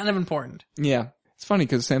 Kind of important. Yeah. It's funny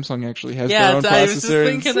because Samsung actually has their own processor. I was just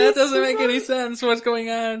thinking that doesn't make any sense. What's going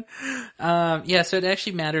on? So it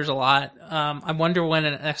actually matters a lot. I wonder when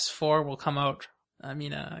an S4 will come out. I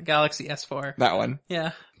mean, a Galaxy S4. That one.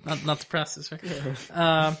 Yeah. Not the processor.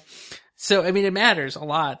 So, I mean, it matters a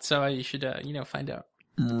lot. So you should, find out.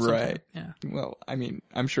 Right. Yeah. Well, I mean,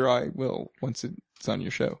 I'm sure I will once it's on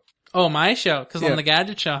your show. Oh, my show? Because on the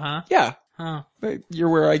Gadget Show, huh? Yeah. Huh. You're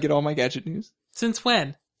where I get all my gadget news. Since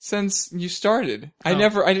when? Since you started.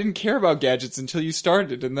 Oh. I didn't care about gadgets until you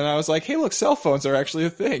started, and then I was like, hey look, cell phones are actually a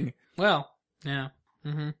thing. Well, yeah.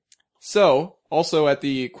 Mm-hmm. So, also at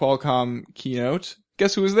the Qualcomm keynote,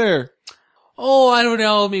 guess who was there? Oh, I don't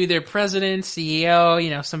know, maybe their president,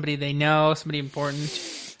 CEO, somebody they know, somebody important.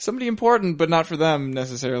 Somebody important, but not for them,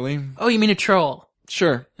 necessarily. Oh, you mean a troll?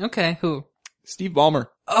 Sure. Okay, who? Steve Ballmer.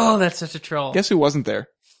 Oh, that's such a troll. Guess who wasn't there?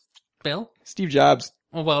 Bill? Steve Jobs.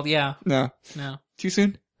 Oh, well, yeah. No. Too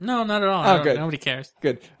soon? No, not at all. Oh, good. Nobody cares.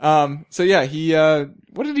 Good. So yeah, he,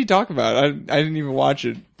 what did he talk about? I didn't even watch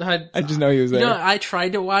it. I just know he was there. I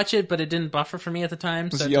tried to watch it, but it didn't buffer for me at the time.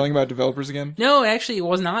 Was he yelling about developers again? No, actually, he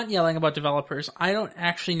was not yelling about developers. I don't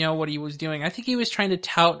actually know what he was doing. I think he was trying to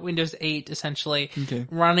tout Windows 8, essentially,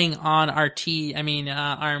 running on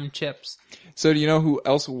ARM chips. So do you know who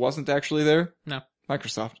else wasn't actually there? No.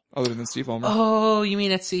 Microsoft, other than Steve Ballmer. Oh, you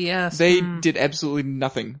mean at CES? They did absolutely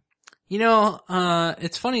nothing.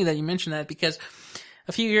 It's funny that you mentioned that because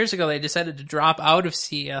a few years ago they decided to drop out of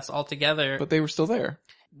CES altogether. But they were still there.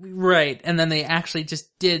 Right. And then they actually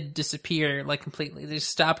just did disappear, like, completely. They just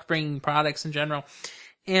stopped bringing products in general.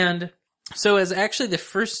 And so as actually the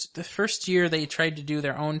first year they tried to do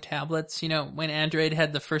their own tablets, when Android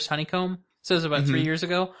had the first Honeycomb, so it was about 3 years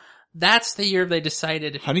ago, that's the year they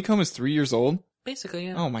decided. Honeycomb is 3 years old? Basically,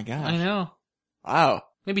 yeah. Oh my gosh. I know. Wow.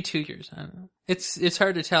 Maybe 2 years. I don't know. It's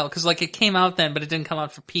hard to tell because like it came out then, but it didn't come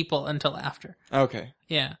out for people until after. Okay.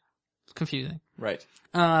 Yeah, it's confusing. Right.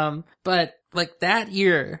 But like that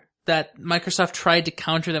year that Microsoft tried to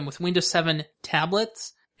counter them with Windows 7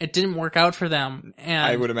 tablets, it didn't work out for them. And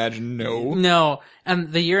I would imagine no. No,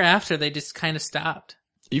 and the year after they just kind of stopped.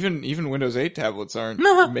 Even Windows 8 tablets aren't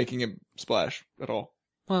making a splash at all.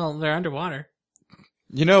 Well, they're underwater.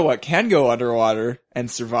 You know what can go underwater and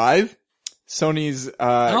survive? Sony's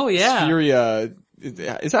Xperia. Is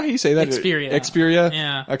that how you say that? Xperia?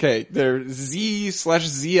 Yeah. Okay, they're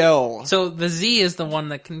Z/ZL. So the Z is the one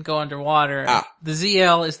that can go underwater. The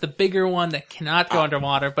ZL is the bigger one that cannot go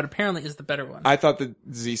underwater, but apparently is the better one. I thought the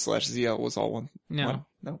Z/ZL was all one. No.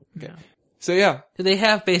 No? Okay. No. So yeah. They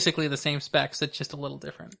have basically the same specs, it's just a little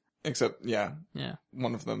different. Except, yeah. Yeah.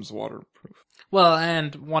 One of them's waterproof. Well,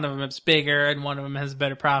 and one of them is bigger, and one of them has a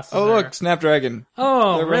better processor. Oh, look, Snapdragon.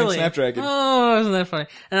 Oh, They're really? Snapdragon. Oh, isn't that funny?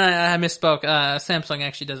 And I misspoke. Samsung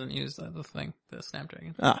actually doesn't use the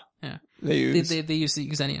Snapdragon. Yeah. They use? They use the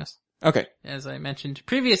Exynos. Okay. As I mentioned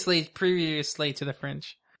previously to the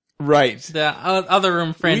French. Right. The other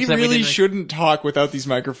room French. We really shouldn't talk without these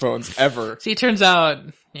microphones, ever. See, it turns out,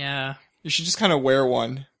 yeah. You should just kind of wear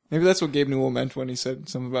one. Maybe that's what Gabe Newell meant when he said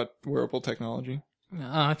something about wearable technology. Oh,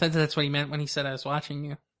 I thought that's what he meant when he said I was watching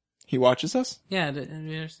you. He watches us? Yeah, have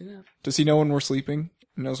you ever seen that? Does he know when we're sleeping?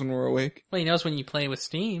 He knows when we're awake? Well, he knows when you play with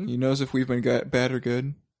Steam. He knows if we've been bad or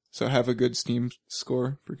good. So have a good Steam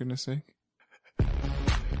score, for goodness sake.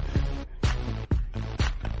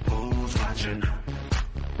 Who's watching?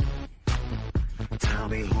 Tell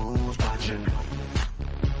me who's watching?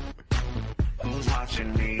 Who's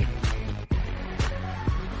watching me?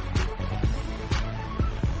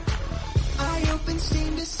 I open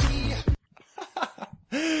Steam to see.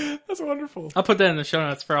 That's wonderful. I'll put that in the show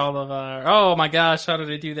notes for all of our... Oh my gosh, how did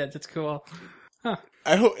I do that? That's cool. Huh.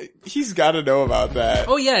 I hope he's got to know about that.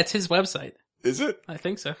 Oh yeah, it's his website. Is it? I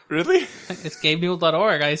think so. Really? It's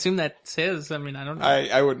GabeNewell.org. I assume that's his. I mean, I don't know.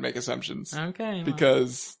 I wouldn't make assumptions. Okay. Well,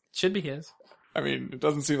 because... It should be his. I mean, it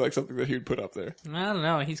doesn't seem like something that he would put up there. I don't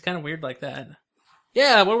know. He's kind of weird like that.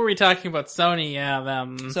 Yeah, what were we talking about? Sony, yeah.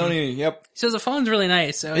 Sony, yep. So the phone's really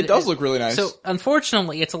nice. So it does look really nice. So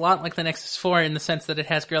unfortunately, it's a lot like the Nexus 4 in the sense that it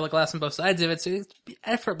has Gorilla Glass on both sides of it, so it's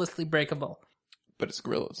effortlessly breakable. But it's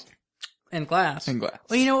Gorillas. And glass. And glass.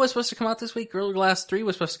 Well, you know what was supposed to come out this week? Gorilla Glass 3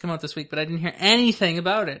 was supposed to come out this week, but I didn't hear anything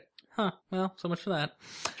about it. Huh. Well, so much for that.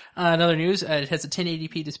 Another news, it has a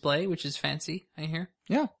 1080p display, which is fancy, I hear.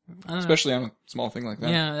 Yeah. Especially on a small thing like that.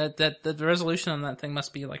 Yeah, the resolution on that thing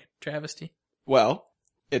must be like a travesty. Well,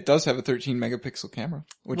 it does have a 13 megapixel camera,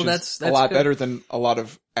 which is that's a lot good. better than a lot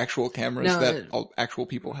of actual cameras that actual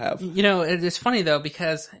people have. You know, it's funny though,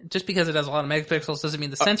 because just because it has a lot of megapixels doesn't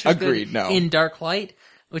mean the sensor's agreed, good in dark light,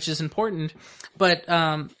 which is important. But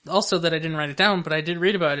also that I didn't write it down, but I did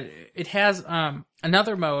read about it. It has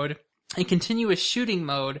another mode, a continuous shooting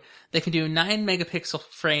mode that can do 9 megapixel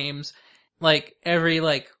frames, like every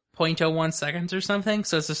 0.01 seconds or something.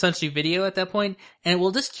 So it's essentially video at that point, and it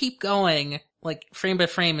will just keep going like frame by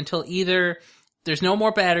frame until either there's no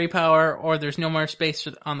more battery power or there's no more space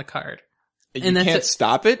on the card. You can't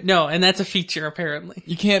stop it? No, and that's a feature apparently.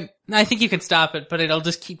 You can't... I think you can stop it, but it'll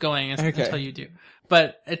just keep going until you do.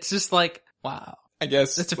 But it's just like, wow. I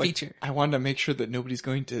guess it's a feature. I wanted to make sure that nobody's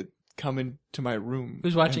going to come into my room.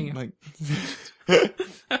 Who's watching you?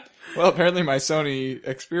 Well, apparently my Sony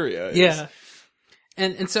Xperia is. Yeah.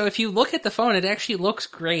 And so if you look at the phone, it actually looks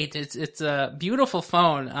great. It's a beautiful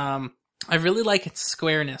phone. I really like its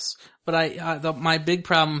squareness, but my big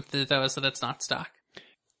problem with it though is that it's not stock.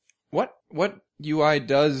 What UI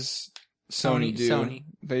does Sony do? Sony.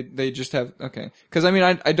 They just have, okay. Cause I mean,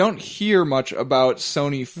 I don't hear much about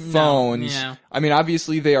Sony phones. No, yeah. I mean,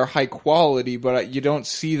 obviously they are high quality, but you don't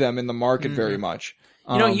see them in the market very much.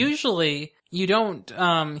 Usually you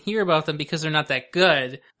don't hear about them because they're not that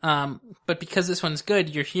good. But because this one's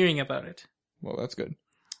good, you're hearing about it. Well, that's good.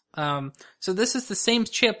 So this is the same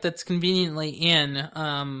chip that's conveniently in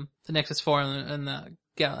the Nexus 4 and the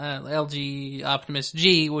LG Optimus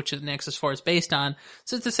G, which the Nexus 4 is based on.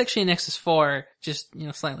 So it's essentially a Nexus 4, just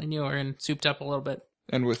slightly newer and souped up a little bit.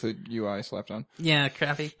 And with a UI slapped on. Yeah,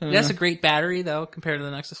 crappy. It has a great battery though compared to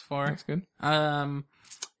the Nexus 4. That's good.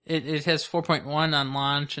 It has 4.1 on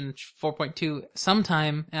launch and 4.2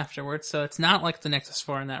 sometime afterwards, so it's not like the Nexus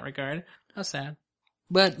 4 in that regard. How sad.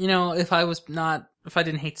 But, if I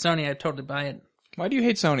didn't hate Sony, I'd totally buy it. Why do you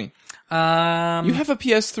hate Sony? You have a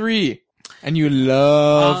PS3, and you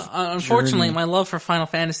love unfortunately, Journey. my love for Final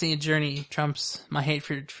Fantasy and Journey trumps my hate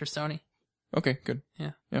for Sony. Okay, good.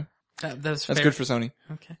 Yeah. Yeah. That's good for Sony.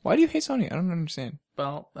 Okay. Why do you hate Sony? I don't understand.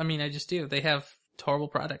 Well, I just do. They have horrible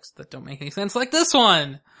products that don't make any sense, like this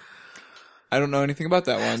one. I don't know anything about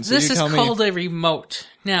that one, so This you is tell me. called a remote.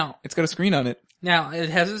 Now, It's got a screen on it. Now, it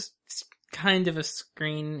has kind of a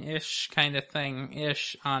screen-ish kind of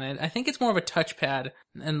thing-ish on it. I think it's more of a touchpad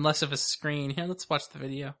and less of a screen. Here, let's watch the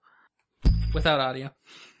video. Without audio.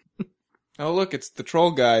 Oh, look, it's the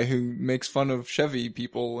troll guy who makes fun of Chevy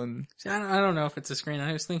people and... See, I don't know if it's a screen.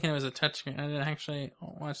 I was thinking it was a touchscreen. I didn't actually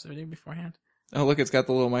watch the video beforehand. Oh, look, it's got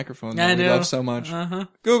the little microphone I that we know. love so much. Uh-huh.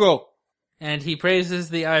 Google! And he praises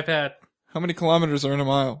the iPad. How many kilometers are in a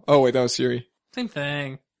mile? Oh, wait, that was Siri. Same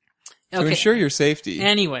thing. To ensure your safety,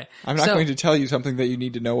 Anyway. I'm not going to tell you something that you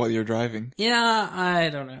need to know while you're driving. Yeah, I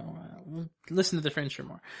don't know. Listen to the French for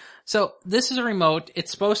more. So, this is a remote.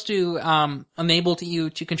 It's supposed to enable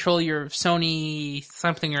you to control your Sony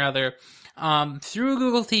something or other through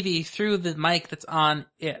Google TV, through the mic that's on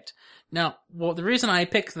it. Now, the reason I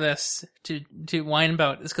picked this to whine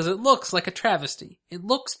about is because it looks like a travesty. It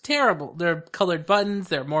looks terrible. There are colored buttons,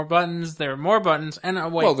 there are more buttons, and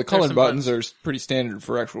wait. Well, the colored buttons are pretty standard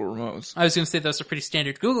for actual remotes. I was going to say those are pretty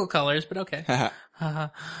standard Google colors, but okay.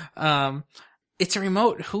 It's a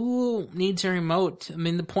remote. Who needs a remote? I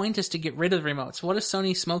mean, the point is to get rid of the remotes. What is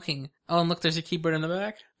Sony smoking? Oh, and look, there's a keyboard in the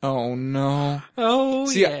back. Oh, no. Oh,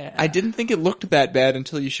 See, yeah. I didn't think it looked that bad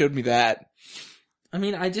until you showed me that. I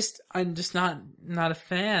mean, I'm just not a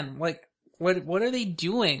fan. Like, what are they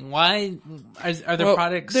doing? Why are there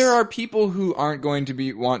products? There are people who aren't going to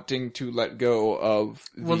be wanting to let go of.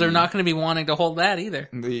 They're not going to be wanting to hold that either.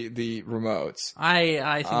 The remotes.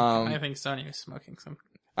 I think Sony is smoking some.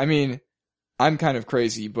 I mean, I'm kind of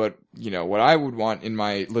crazy, but what I would want in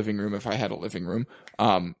my living room if I had a living room,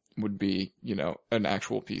 would be, an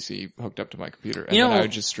actual PC hooked up to my computer. And then I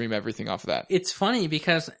would just stream everything off of that. It's funny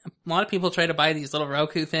because a lot of people try to buy these little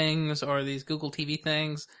Roku things or these Google TV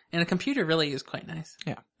things, and a computer really is quite nice.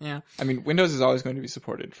 Yeah. Yeah. I mean, Windows is always going to be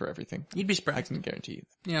supported for everything. You'd be I surprised. can guarantee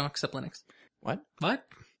you. Except Linux. What? What?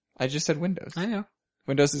 I just said Windows. I know.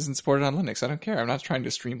 Windows isn't supported on Linux. I don't care. I'm not trying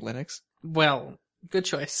to stream Linux. Well, good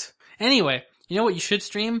choice. Anyway, you know what you should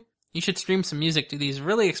stream? You should stream some music to these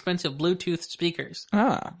really expensive Bluetooth speakers.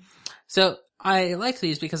 Ah. So, I like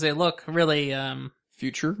these because they look really,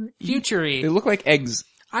 future-y. They look like eggs.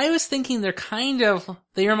 I was thinking they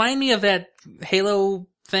remind me of that Halo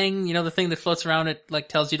thing, the thing that floats around, it like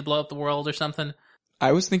tells you to blow up the world or something.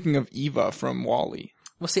 I was thinking of Eva from WALL-E.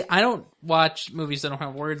 Well, see, I don't watch movies that don't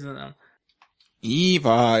have words in them.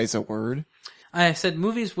 Eva is a word. I said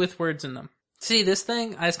movies with words in them. See, this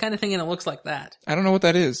thing, I was kind of thinking it looks like that. I don't know what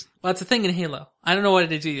that is. Well, it's a thing in Halo. I don't know what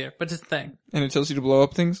it is either, but it's a thing. And it tells you to blow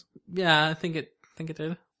up things? Yeah, I think it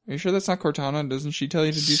did. Are you sure that's not Cortana? Doesn't she tell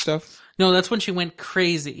you to do stuff? No, that's when she went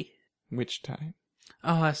crazy. Which time?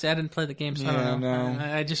 Oh, I see, I didn't play the game, so I don't know. No.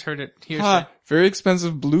 I just heard it here. Very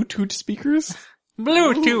expensive Bluetooth speakers?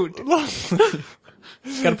 Bluetooth!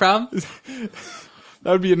 Got a problem?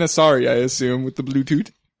 That would be an Asari, I assume, with the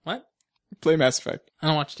Bluetooth. What? Play Mass Effect. I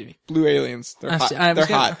don't watch TV. Blue aliens. They're hot. They're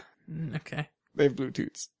hot. Okay. They have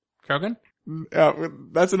Bluetooths. Krogan?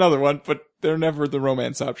 That's another one, but they're never the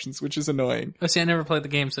romance options, which is annoying. Oh, see, I never played the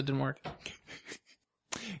game, so it didn't work.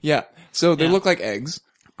 Yeah. So they look like eggs.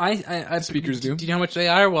 Speakers do. Do you know how much they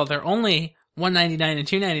are? Well, they're only $199 and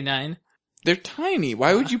 $299. They're tiny.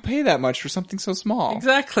 Why would you pay that much for something so small?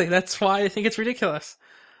 Exactly. That's why I think it's ridiculous.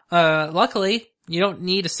 Luckily, you don't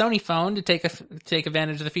need a Sony phone to take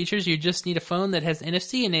advantage of the features. You just need a phone that has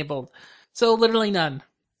NFC enabled. So literally none.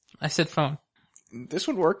 I said phone. This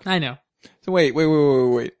would work. I know. So wait.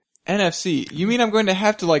 NFC. You mean I'm going to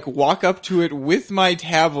have to walk up to it with my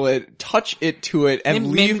tablet, touch it to it,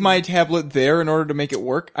 and leave my tablet there in order to make it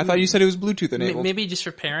work? I thought you said it was Bluetooth enabled. Maybe just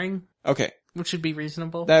for pairing. Okay. Which would be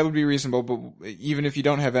reasonable. That would be reasonable, but even if you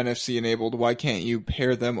don't have NFC enabled, why can't you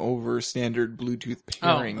pair them over standard Bluetooth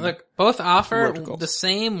pairing? Oh, look, both offer protocols? the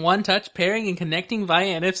same one-touch pairing and connecting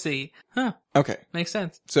via NFC. Huh. Okay. Makes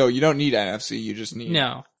sense. So you don't need NFC, you just need...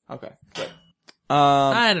 No. Okay. Good.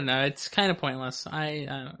 I don't know. It's kind of pointless. I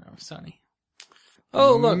don't know. Sony.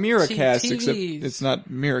 Oh, look. Miracast, TVs. except it's not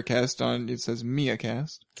Miracast on, it says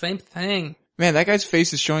Miacast. Same thing. Man, that guy's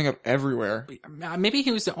face is showing up everywhere. Maybe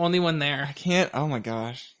he was the only one there. I can't, oh my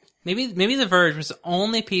gosh. Maybe The Verge was the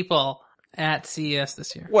only people at CES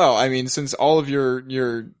this year. Well, I mean, since all of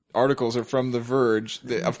your articles are from The Verge.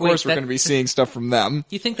 Of course, we're going to be seeing stuff from them.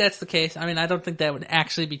 You think that's the case? I mean, I don't think that would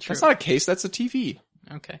actually be true. That's not a case. That's a TV.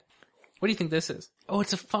 Okay. What do you think this is? Oh,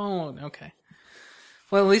 it's a phone. Okay.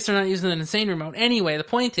 Well, at least they're not using an insane remote. Anyway, the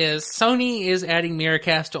point is, Sony is adding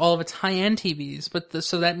Miracast to all of its high-end TVs.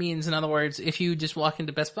 So that means, in other words, if you just walk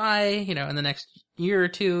into Best Buy, in the next year or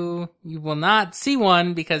two, you will not see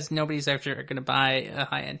one because nobody's ever going to buy a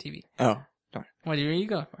high-end TV. Oh, darn. What are you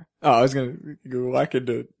going for? Oh, I was going to go walk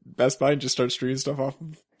into Best Buy and just start streaming stuff off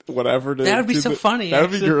of whatever. That would be so funny. That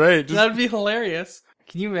would be great. That would be hilarious.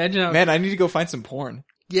 Can you imagine Man, I need to go find some porn.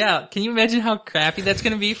 Yeah, can you imagine how crappy that's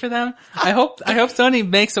going to be for them? I hope Sony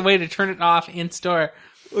makes a way to turn it off in store.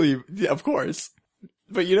 Well, yeah, of course.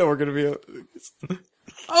 But we're going to be...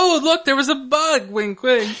 Oh, look, there was a bug. Wink,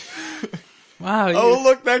 wink. Wow. Oh,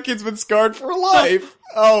 look, that kid's been scarred for life.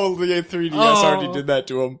 Oh, the 3DS already did that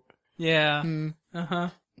to him. Yeah.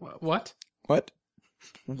 Uh-huh. What? What?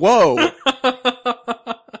 Whoa.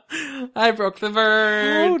 I broke the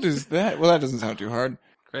bird. How does that... Well, that doesn't sound too hard.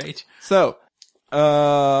 Great. So...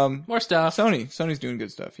 more stuff. Sony's doing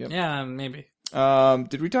good stuff. Yep. Yeah, maybe.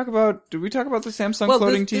 Did we talk about the Samsung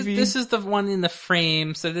floating TV? This is the one in the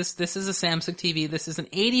frame. So this is a Samsung TV. This is an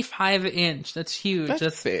 85-inch. That's huge.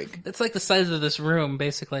 That's big. That's like the size of this room,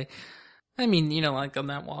 basically. I mean, like on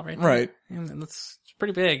that wall right there. Right. And that's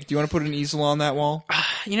pretty big. Do you want to put an easel on that wall?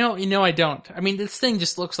 I don't. I mean, this thing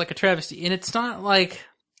just looks like a travesty. And it's not like,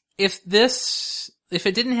 if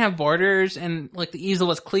it didn't have borders and like the easel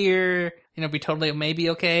was clear, it'd be totally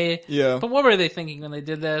maybe okay. Yeah. But what were they thinking when they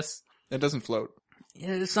did this? It doesn't float.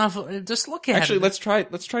 Yeah, it's not. Just look at it. Actually, let's try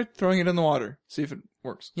throwing it in the water. See if it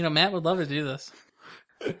works. Matt would love to do this.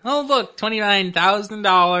 Oh, look,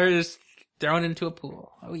 $29,000 thrown into a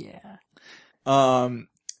pool. Oh yeah.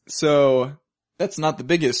 So that's not the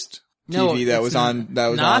biggest TV that was on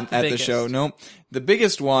at the show. No, the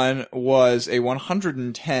biggest one was a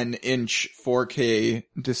 110-inch 4K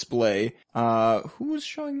display. Who was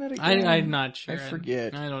showing that again? I'm not sure. I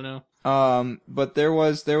forget. I don't know. But there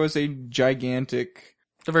was a gigantic.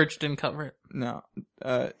 The Verge didn't cover it. No.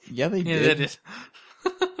 Yeah, they did. Yeah, they did.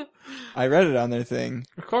 I read it on their thing.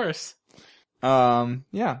 Of course.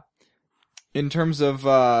 Yeah. In terms of,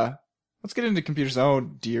 let's get into computers. Oh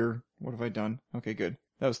dear. What have I done? Okay, good.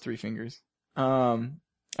 That was 3 fingers. I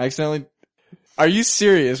accidentally... Are you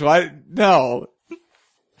serious? Why? No.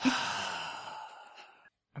 I'm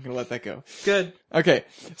gonna let that go. Good. Okay,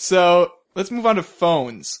 so let's move on to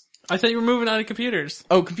phones. I thought you were moving on to computers.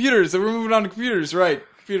 Oh, computers. We're moving on to computers, right.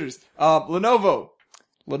 Computers. Lenovo.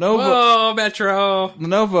 Whoa, Metro.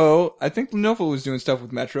 Lenovo, I think Lenovo was doing stuff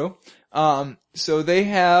with Metro. So they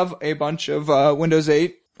have a bunch of, Windows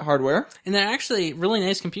 8 hardware. And they're actually really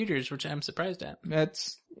nice computers, which I'm surprised at.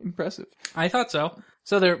 That's impressive. I thought so.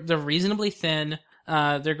 So they're reasonably thin.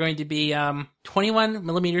 They're going to be 21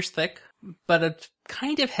 millimeters thick, but it's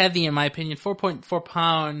kind of heavy in my opinion. 4.4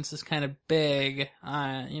 pounds is kind of big.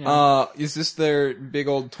 Is this their big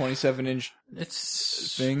old 27-inch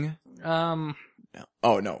thing?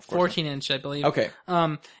 Oh no, of course 14-inch, I believe. Okay.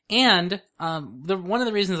 One of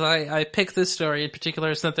the reasons I picked this story in particular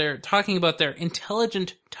is that they're talking about their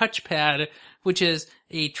intelligent touchpad, which is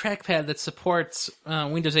a trackpad that supports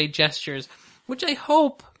Windows 8 gestures, which I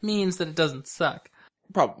hope means that it doesn't suck.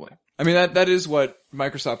 Probably. I mean, that is what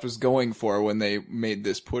Microsoft was going for when they made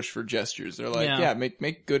this push for gestures. They're like,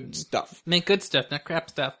 make good stuff. Make good stuff, not crap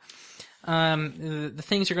stuff. The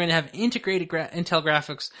things are going to have integrated Intel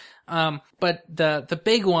graphics, but the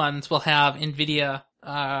big ones will have NVIDIA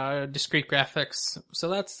discrete graphics, so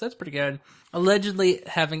that's pretty good. Allegedly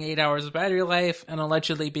having 8 hours of battery life, and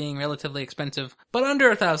allegedly being relatively expensive, but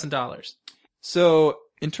under $1,000. So,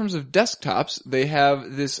 in terms of desktops, they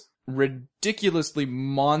have this ridiculously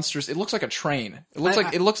monstrous. It looks like a train. It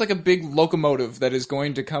looks like a big locomotive that is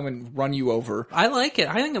going to come and run you over. I like it.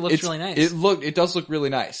 I think it looks really nice. It does look really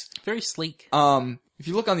nice. Very sleek. If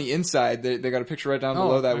you look on the inside, they got a picture right down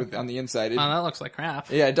below that on the inside. That looks like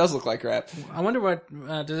crap. Yeah, it does look like crap. I wonder what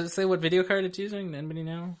does it say what video card it's using? Anybody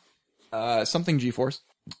know? Something GeForce.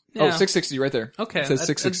 Yeah. Oh, 660 right there. Okay. It says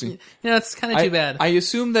 660. It's kind of too bad. I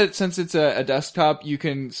assume that since it's a desktop, you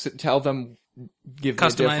can tell them give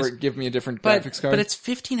me a different graphics card. But it's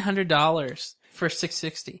 $1,500 for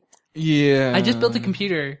 660. Yeah. I just built a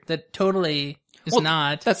computer that totally is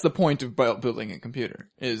not. That's the point of building a computer.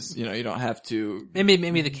 Is you don't have to.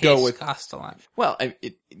 Maybe the case costs a lot. Well,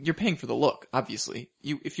 you're paying for the look. Obviously,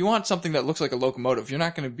 if you want something that looks like a locomotive, you're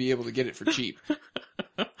not going to be able to get it for cheap.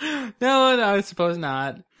 No, I suppose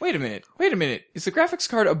not. Wait a minute. Is the graphics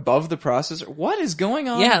card above the processor? What is going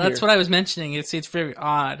on? Yeah, that's what I was mentioning. It's very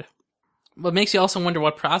odd. What makes you also wonder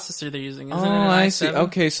what processor they're using. Isn't it an I i7? see.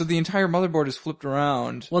 Okay, so the entire motherboard is flipped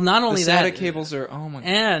around. Well, not only the SATA that, cables are. Oh my.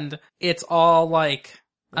 and it's all like,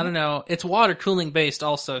 I don't know, it's water cooling based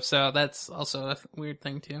also, so that's also a weird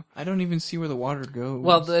thing too. I don't even see where the water goes.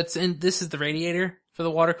 Well, this is the radiator for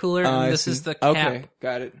the water cooler, and this is the cap. Okay,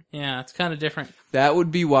 got it. Yeah, it's kind of different. That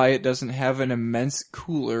would be why it doesn't have an immense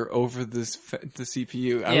cooler over the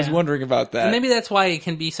CPU. I was wondering about that. And maybe that's why it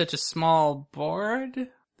can be such a small board.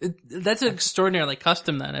 That's extraordinarily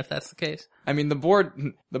custom then, if that's the case. I mean, the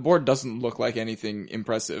board doesn't look like anything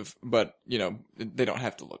impressive, but, they don't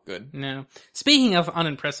have to look good. No. Speaking of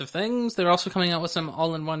unimpressive things, they're also coming out with some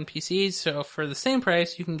all-in-one PCs, so for the same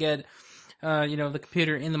price, you can get, the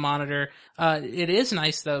computer in the monitor. It is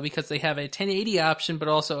nice, though, because they have a 1080 option, but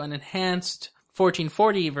also an enhanced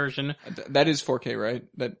 1440 version. That is 4K, right?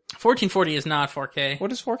 1440 is not 4K.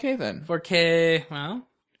 What is 4K then? 4K, well...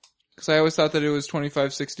 Because I always thought that it was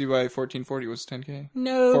 2560 by 1440 was 10K.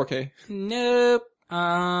 No. 4K. Nope.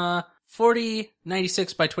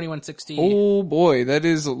 4096 by 2160. Oh boy, that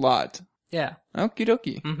is a lot. Yeah. Okie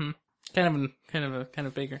dokie. Mm-hmm. Kind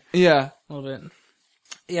of bigger. Yeah. A little bit.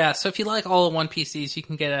 Yeah, so if you like all-in-one PCs, you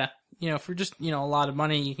can get for just, a lot of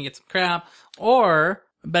money, you can get some crap. Or,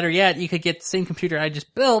 better yet, you could get the same computer I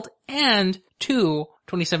just built and two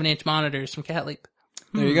 27-inch monitors from Cat Leap.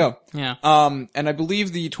 There you go. Yeah. And I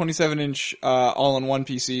believe the 27-inch all-in-one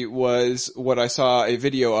PC was what I saw a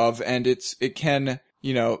video of, and it can,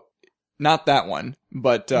 not that one,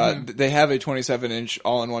 but they have a 27-inch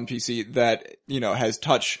all-in-one PC that, has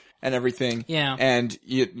touch and everything. Yeah. And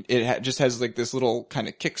it just has like this little kind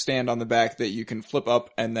of kickstand on the back that you can flip up,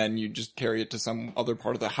 and then you just carry it to some other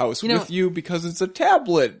part of the house with you because it's a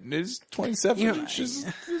tablet. It's 27 inches.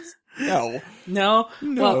 No.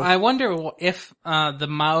 Well, I wonder if the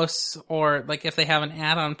mouse or like if they have an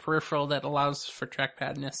add-on peripheral that allows for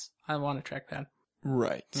trackpadness. I want a trackpad.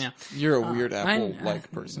 Right. Yeah. You're a weird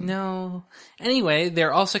Apple-like person. No. Anyway,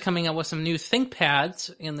 they're also coming out with some new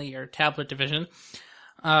ThinkPads in your tablet division.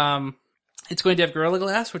 It's going to have Gorilla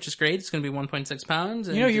Glass, which is great. It's going to be 1.6 pounds.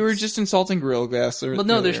 And you were just insulting Gorilla Glass. Well,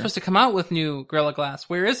 no, they're supposed to come out with new Gorilla Glass.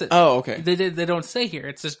 Where is it? Oh, okay. They don't say here.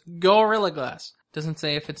 It says Gorilla Glass. Doesn't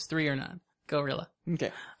say if it's 3 or not. Gorilla.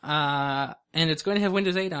 Okay. And it's going to have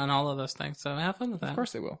Windows 8 on all of those things, so have fun with that. Of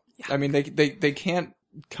course they will. Yeah. I mean, they can't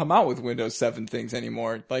come out with Windows 7 things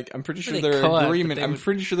anymore. Like, I'm pretty sure their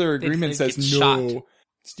agreement says no. Shot.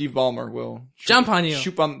 Steve Ballmer will jump on you.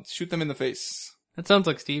 Shoot them in the face. That sounds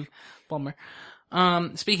like Steve Ballmer.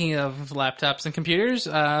 Speaking of laptops and computers,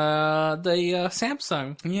 the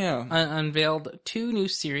Samsung unveiled 2 new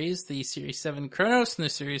series, the Series 7 Chronos and the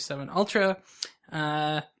Series 7 Ultra,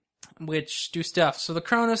 which do stuff. So the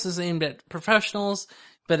Chronos is aimed at professionals,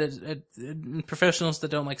 but professionals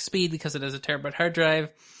that don't like speed because it has a terabyte hard drive.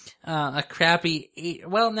 A crappy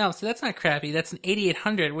that's not crappy. That's an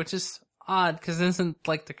 8800, which is odd because this isn't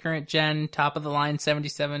like the current gen top of the line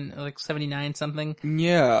 77, like 79 something.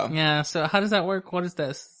 Yeah. So how does that work? What is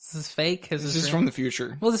this? This is fake? This is from the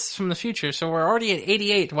future. Well, this is from the future. So we're already at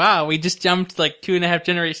 88. Wow. We just jumped like 2.5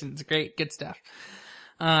 generations. Great. Good stuff.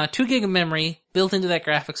 2 gig of memory built into that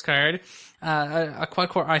graphics card. A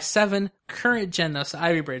quad-core i7, current gen though, so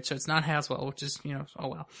Ivy Bridge, so it's not Haswell, which is,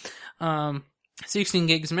 oh well. 16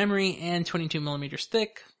 gigs memory and 22 millimeters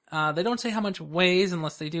thick. They don't say how much it weighs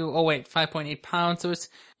unless they do. Oh wait, 5.8 pounds, so it's,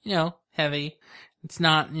 heavy. It's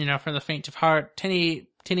not, for the faint of heart.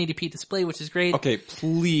 1080p display, which is great. Okay,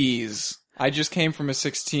 please. I just came from a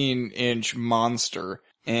 16-inch monster,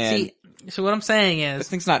 and... So what I'm saying is... This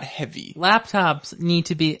thing's not heavy. Laptops need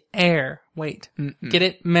to be Air. Wait. Get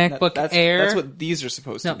it? MacBook Air? That's what these are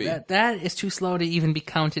supposed to be. That is too slow to even be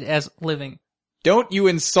counted as living. Don't you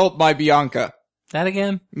insult my Bianca. That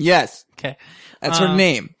again? Yes. Okay. That's her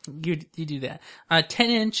name. You do that.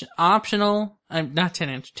 10-inch optional... not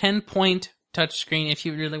 10-inch. 10-point touchscreen if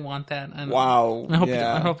you really want that. Wow.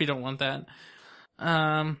 I hope you don't want that.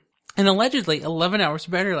 And allegedly 11 hours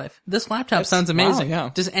of battery life. This laptop sounds amazing. Wow,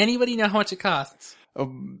 yeah. Does anybody know how much it costs?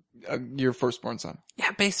 Your firstborn son.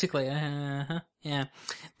 Yeah, basically. Yeah.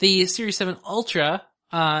 The Series 7 Ultra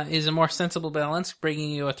is a more sensible balance,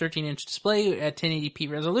 bringing you a 13-inch display at 1080p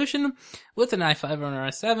resolution with an i5 or an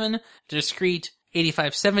i7, discrete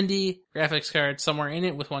 8570 graphics card somewhere in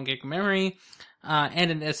it with 1 gig of memory, and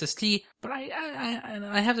an SSD. But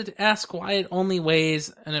I have to ask why it only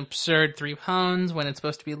weighs an absurd 3 pounds when it's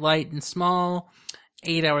supposed to be light and small,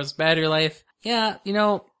 8 hours battery life. Yeah,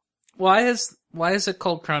 why is it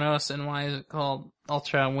called Chronos and why is it called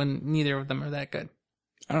Ultra when neither of them are that good?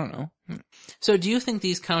 I don't know. So do you think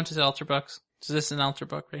these count as Ultrabooks? Is this an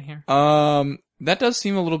Ultrabook right here? That does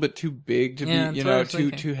seem a little bit too big to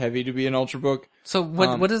be, too heavy to be an Ultrabook. So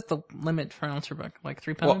what is the limit for an Ultrabook? Like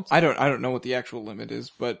 3 pounds? Well, I don't know what the actual limit is,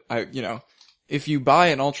 but if you buy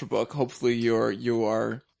an Ultrabook, hopefully you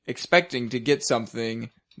are expecting to get something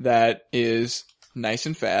that is nice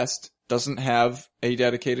and fast, doesn't have a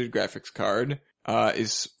dedicated graphics card,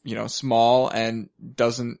 is, small and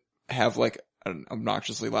doesn't have like an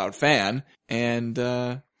obnoxiously loud fan, and,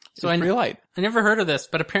 so pretty light. I never heard of this,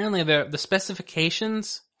 but apparently the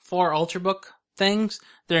specifications for Ultrabook things,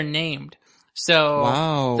 they're named. So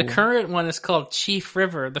wow. The current one is called Chief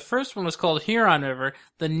River. The first one was called Huron River.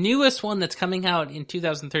 The newest one that's coming out in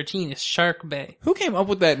 2013 is Shark Bay. Who came up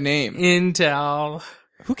with that name? Intel.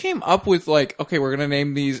 Who came up with okay, we're gonna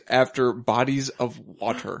name these after bodies of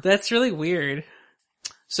water? That's really weird.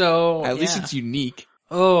 So at least it's unique.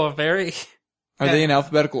 Oh, very. Are they in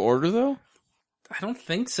alphabetical order though? I don't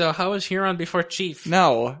think so. How was Huron before Chief?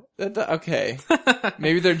 No. Okay.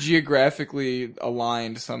 Maybe they're geographically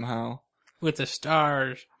aligned somehow. With the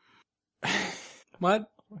stars.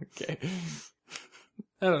 What? Okay.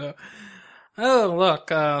 I don't know. Oh,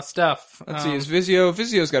 look, stuff. Let's see, is Vizio?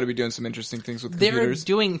 Vizio's got to be doing some interesting things with computers.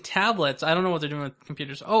 They're doing tablets. I don't know what they're doing with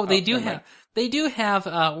computers. Oh, they do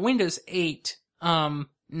have Windows 8,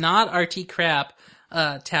 not RT crap,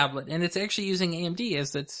 tablet, and it's actually using AMD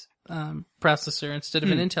as its processor instead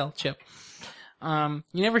of an Intel chip. You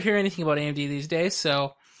never hear anything about AMD these days,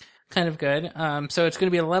 so kind of good. So it's going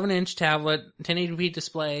to be an 11-inch tablet, 1080p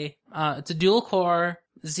display. It's a dual-core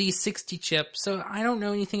Z60 chip, so I don't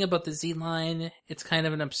know anything about the Z line. It's kind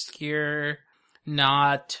of an obscure,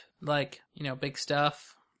 not big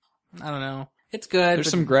stuff. I don't know. It's good.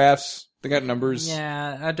 There's some graphs. They got numbers.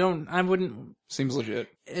 Yeah, I wouldn't. Seems legit.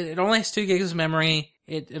 It only has 2 gigs of memory.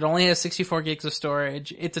 It only has 64 gigs of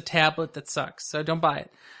storage. It's a tablet that sucks, so don't buy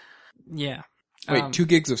it. Yeah. Wait, 2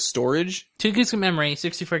 gigs of storage? 2 gigs of memory,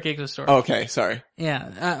 64 gigs of storage. Okay, sorry.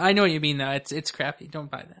 Yeah, I know what you mean though. It's crappy.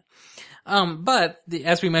 Don't buy that. But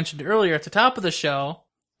as we mentioned earlier at the top of the show,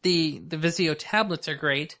 the Vizio tablets are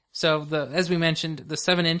great. So as we mentioned, the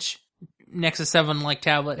 7-inch Nexus 7 like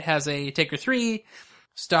tablet has a Tegra 3,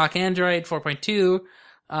 stock Android 4.2,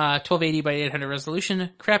 1280 by 800 resolution,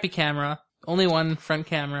 crappy camera, only one front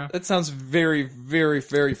camera. That sounds very, very,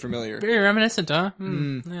 very familiar. Very reminiscent, huh?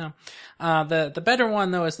 Yeah. The better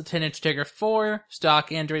one though is the 10-inch Tegra 4,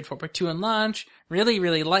 stock Android 4.2 in launch. Really,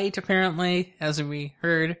 really light apparently, as we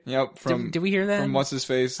heard. Yep. Did we hear that? From what's his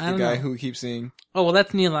face, the guy who keeps seeing. Oh well,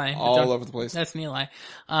 that's Nilay. All over the place. That's Nilay.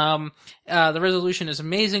 The resolution is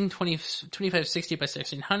amazing, 2560 by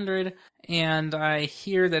 1600, and I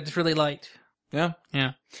hear that it's really light. Yeah.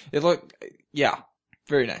 Yeah.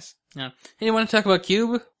 Very nice. Yeah. Hey, you want to talk about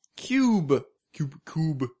Cube? Cube.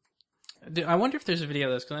 Dude, I wonder if there's a video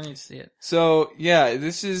of this, because I need to see it. So, yeah,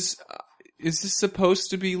 this is this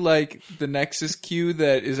supposed to be like the Nexus Q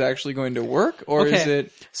that is actually going to work? Or is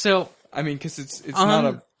it... So... I mean, because it's not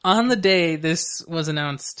a... On the day this was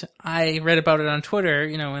announced, I read about it on Twitter,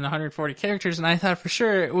 in 140 characters, and I thought for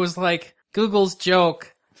sure it was like Google's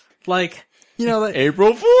joke. Like...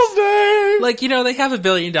 April Fool's Day! They have $1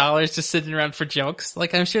 billion just sitting around for jokes.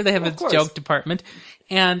 I'm sure they have a joke department.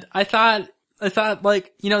 And I thought,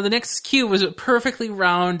 the Nexus Cube was a perfectly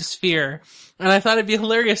round sphere. And I thought it'd be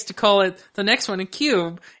hilarious to call it the next one a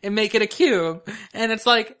cube and make it a cube. And it's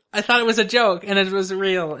I thought it was a joke and it was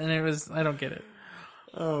real and I don't get it.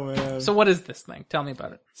 Oh man. So what is this thing? Tell me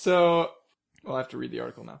about it. So, I'll have to read the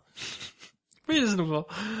article now. Reasonable.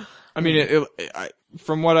 I mean,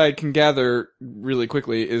 from what I can gather really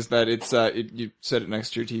quickly is that it's, you set it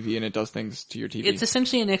next to your TV and it does things to your TV. It's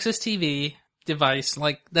essentially a Nexus TV device.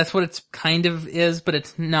 That's what it's kind of is, but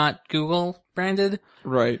it's not Google branded.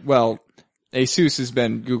 Right. Well, Asus has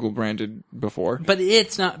been Google branded before. But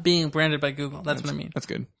it's not being branded by Google. That's what I mean. That's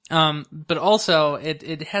good. But also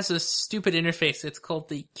it has a stupid interface. It's called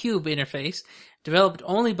the Cube interface, developed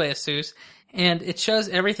only by Asus, and it shows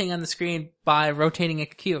everything on the screen by rotating a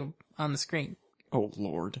cube on the screen. Oh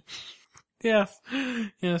Lord. Yes.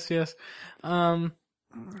 Yes. It kind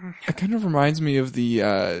of reminds me of the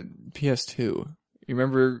PS2. You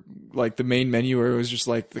remember the main menu where it was just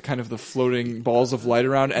the kind of the floating balls of light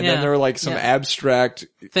around, and then there were some abstract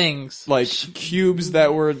things, cubes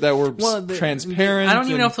that were transparent. I don't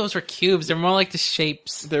even know if those were cubes. They're more like the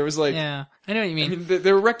shapes. There was yeah, I know what you mean. I mean,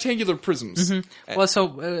 they were rectangular prisms. Mm-hmm. Well, so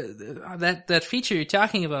that feature you're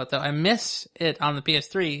talking about though, I miss it on the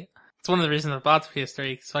PS3. It's one of the reasons I bought the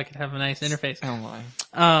PS3, so I could have a nice interface. Oh my.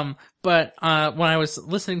 But when I was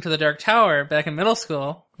listening to The Dark Tower back in middle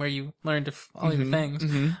school, where you learned all your things,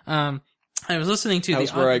 I was listening to That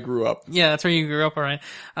was where I grew up. Yeah, that's where you grew up, all right.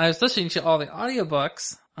 I was listening to all the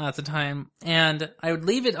audiobooks at the time, and I would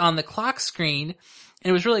leave it on the clock screen, and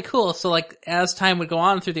it was really cool. So, like, as time would go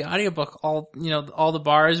on through the audiobook, all the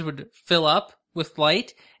bars would fill up with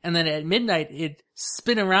light, and then at midnight, it'd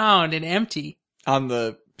spin around and empty. On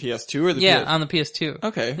the PS2 or the Yeah, PS? on the PS2.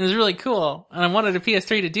 Okay. It was really cool. And I wanted a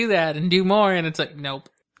PS3 to do that and do more, and it's like, nope,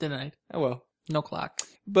 denied. Oh well. No clock.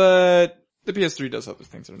 But the PS3 does other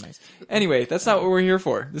things that are nice. Anyway, that's not what we're here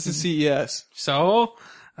for. This is CES. So,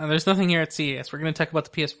 there's nothing here at CES. We're going to talk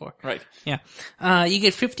about the PS4. Right. Yeah. You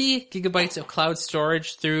get 50 gigabytes of cloud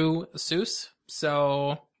storage through ASUS.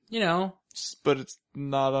 So, But it's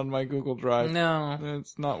not on my Google Drive. no.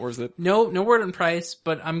 It's not worth it. No word on price,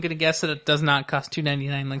 but I'm going to guess that it does not cost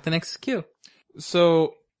 $299 like the Nexus Q.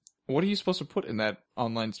 So, what are you supposed to put in that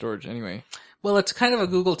online storage anyway? Well, it's kind of a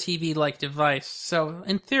Google TV-like device. So,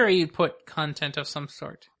 in theory, you'd put content of some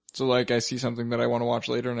sort. So, like, I see something that I want to watch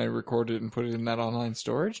later and I record it and put it in that online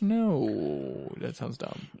storage? No, that sounds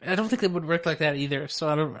dumb. I don't think it would work like that either. So,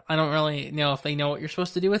 I don't really know if they know what you're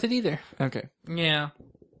supposed to do with it either. Okay. Yeah.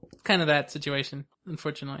 Kind of that situation,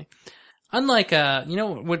 unfortunately. Unlike,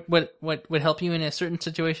 what would help you in a certain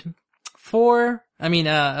situation?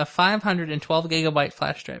 A 512 gigabyte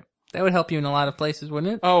flash drive. That would help you in a lot of places,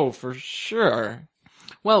 wouldn't it? Oh, for sure.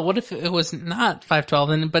 Well, what if it was not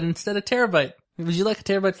 512, but instead a terabyte? Would you like a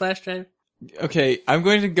terabyte flash drive? Okay, I'm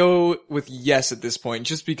going to go with yes at this point,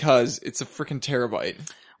 just because it's a freaking terabyte.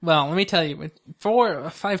 Well, let me tell you, for a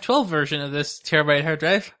 512 version of this terabyte hard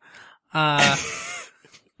drive,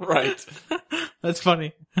 Right. that's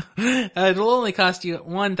funny. It will only cost you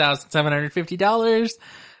 $1,750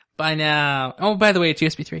 by now. Oh, by the way, it's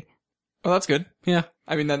USB 3. Oh, that's good. Yeah.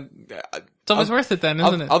 I mean, then... It's almost worth it then,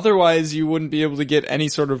 isn't it? Otherwise, you wouldn't be able to get any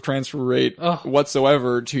sort of transfer rate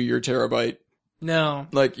whatsoever to your terabyte. No.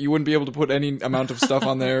 Like, you wouldn't be able to put any amount of stuff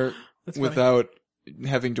on there without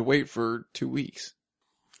having to wait for 2 weeks.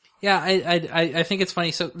 Yeah, I think it's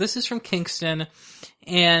funny. So this is from Kingston,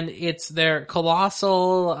 and it's their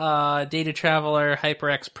Colossal Data Traveler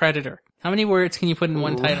HyperX Predator. How many words can you put in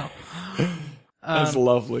one title? That's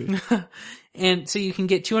lovely. And so you can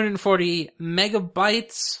get 240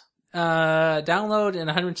 megabytes download and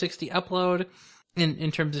 160 upload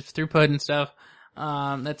in terms of throughput and stuff.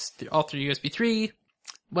 That's all through USB 3.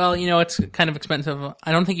 Well, it's kind of expensive.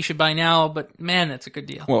 I don't think you should buy now, but man, that's a good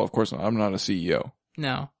deal. Well, of course not. I'm not a CEO.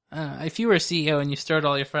 No. If you were a CEO and you stored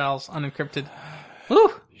all your files unencrypted,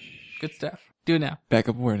 woo, good stuff. Do it now.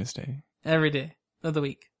 Backup Awareness Day. Every day of the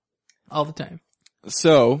week. All the time.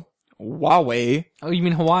 So, Huawei. Oh, you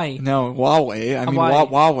mean Hawaii? No, Huawei. I mean,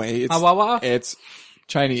 Hawaii. Huawei. It's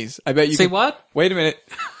Chinese. I bet you Say could... what? Wait a minute.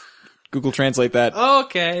 Google Translate that.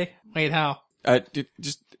 Okay. Wait, how?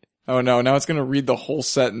 Oh no, now it's gonna read the whole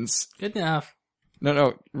sentence. Good enough.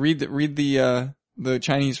 No, read the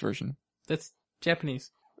Chinese version. That's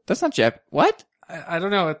Japanese. That's not Jap. What? I don't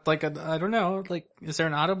know. It's like I don't know. Like, is there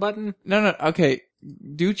an auto button? No. Okay.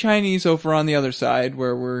 Do Chinese over on the other side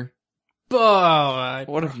where we're... Oh,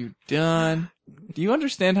 What have you done? Do you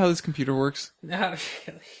understand how this computer works? Not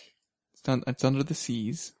really. It's under the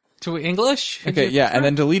C's. To English? Okay, yeah, and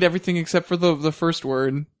then delete everything except for the first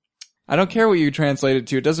word. I don't care what you translate it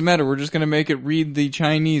to. It doesn't matter. We're just gonna make it read the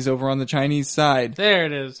Chinese over on the Chinese side. There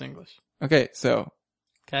it is, English. Okay, so...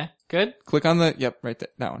 Okay, good. Click on the... Yep, right there.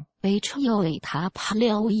 That one.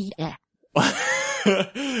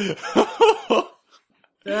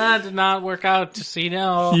 That did not work out, see,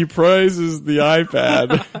 no. He prizes the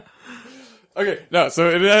iPad. Okay, no, so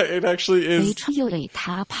it actually is... Okay,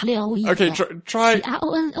 try...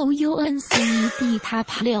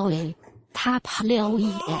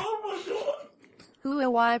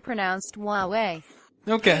 Huawei pronounced Huawei.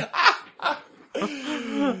 Okay.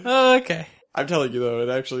 Okay. I'm telling you though, it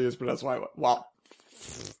actually is pronounced Huawei.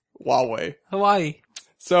 Hawaii.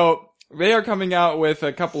 So, they are coming out with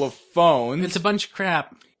a couple of phones. It's a bunch of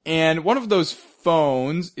crap. And one of those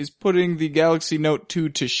phones is putting the Galaxy Note 2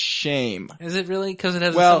 to shame. Is it really? Because it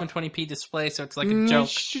has a 720p display, so it's like a joke.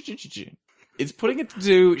 It's putting it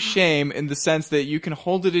to shame in the sense that you can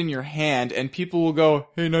hold it in your hand and people will go,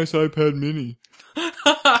 hey, nice iPad mini.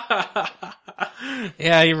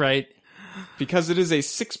 Yeah, you're right. Because it is a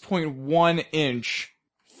 6.1 inch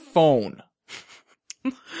phone.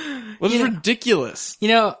 Which is ridiculous. You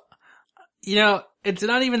know, it's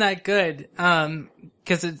not even that good.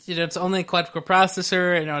 Cause it's only a quad-core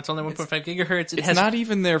processor, it's only 1.5 gigahertz. It's not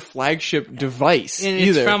even their flagship device and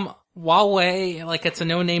either. It's from Huawei, like it's a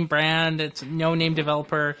no-name brand, it's a no-name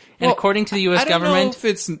developer, and according to the U.S. government... I don't know if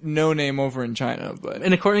it's no-name over in China, but...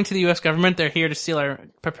 And according to the U.S. government, they're here to steal our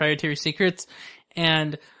proprietary secrets,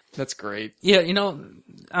 and That's great. Yeah,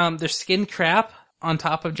 their skin crap on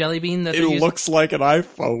top of Jelly Bean that It looks like an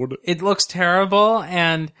iPhone. It looks terrible,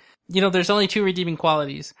 and there's only 2 redeeming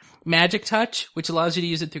qualities. Magic Touch, which allows you to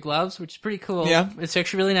use it through gloves, which is pretty cool. Yeah. It's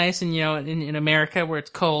actually really nice in America where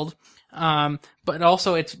it's cold. But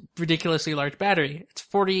also it's ridiculously large battery. It's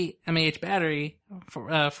 40 mAh battery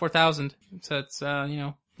for 4000. So it's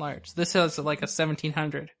large. This has like a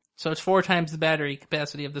 1700. So it's 4 times the battery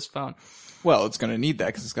capacity of this phone. Well, it's going to need that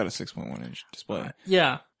because it's got a 6.1 inch display.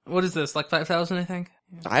 Yeah. What is this? Like 5,000, I think?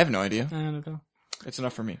 I have no idea. I don't know. It's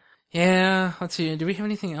enough for me. Yeah. Let's see. Do we have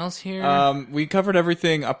anything else here? We covered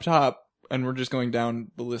everything up top, and we're just going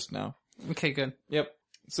down the list now. Okay, good. Yep.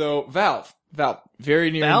 So Valve,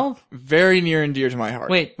 very near and dear to my heart.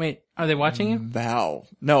 Wait. Are they watching you? Valve.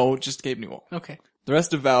 No, just Gabe Newell. Okay. The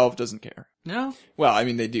rest of Valve doesn't care. No? Well, I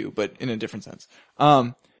mean, they do, but in a different sense.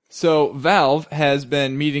 So Valve has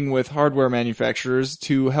been meeting with hardware manufacturers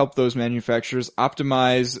to help those manufacturers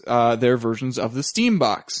optimize their versions of the Steam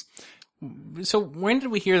box. So when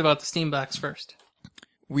did we hear about the Steam box first?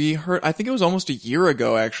 We heard, I think it was almost a year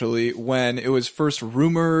ago, actually, when it was first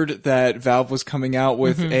rumored that Valve was coming out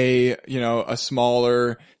with a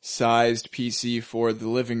smaller sized PC for the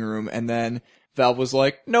living room. And then Valve was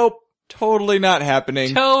like, nope, totally not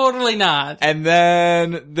happening. Totally not. And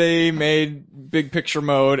then they made big picture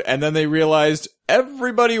mode, and then they realized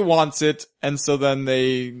everybody wants it. And so then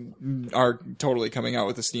they are totally coming out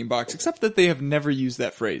with a Steam box, except that they have never used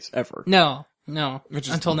that phrase ever. No.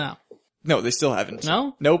 Until now. No, they still haven't.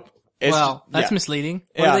 No? Nope. That's misleading.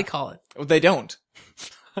 What do they call it? They don't.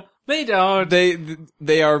 They don't.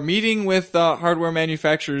 They are meeting with hardware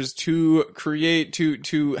manufacturers to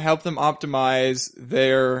to help them optimize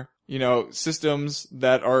their, systems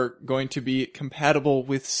that are going to be compatible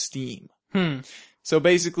with Steam. So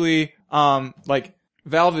basically,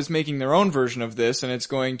 Valve is making their own version of this, and it's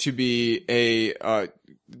going to be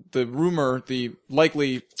the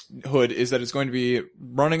likelihood is that it's going to be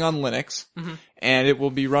running on Linux, and it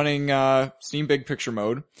will be running Steam Big Picture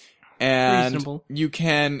mode. And reasonable.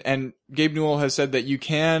 and Gabe Newell has said that you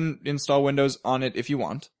can install Windows on it if you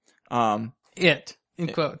want. In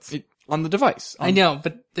quotes. On the device. I know,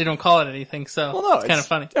 but they don't call it anything, so it's kind of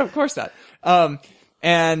funny. Yeah, of course not.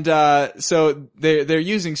 So they're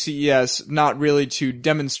using CES not really to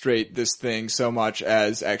demonstrate this thing so much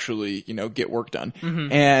as actually, get work done.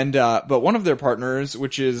 And, but one of their partners,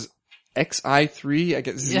 which is XI3, I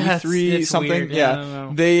guess Z3 it's something. Weird.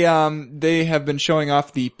 Yeah. They have been showing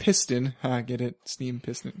off the Piston. Get it? Steam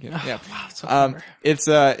Piston. Yeah. Wow, so clever. It's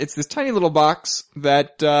this tiny little box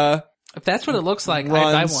that, if that's what it looks like, I'd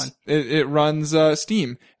buy one. It runs,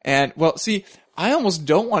 Steam. And, well, see, I almost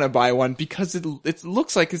don't want to buy one because it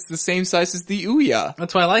looks like it's the same size as the Ouya.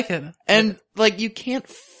 That's why I like it. And, you can't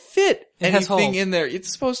fit anything in there.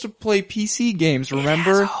 It's supposed to play PC games,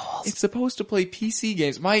 remember? It's supposed to play PC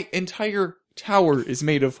games. My entire tower is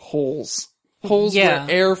made of holes. Holes where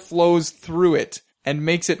air flows through it and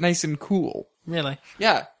makes it nice and cool. Really?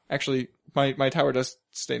 Yeah. Actually, my tower does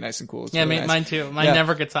stay nice and cool. It's really nice. Mine too. Mine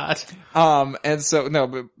never gets hot. And so, no,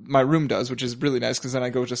 but my room does, which is really nice because then I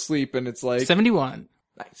go to sleep and it's like 71.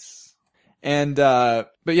 Nice. And, but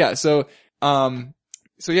yeah, so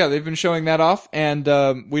they've been showing that off, and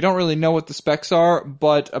we don't really know what the specs are,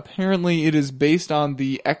 but apparently it is based on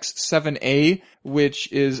the X7A,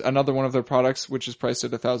 which is another one of their products, which is priced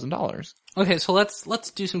at $1,000. Okay, so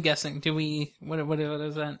let's do some guessing. What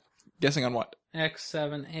is that? Guessing on what?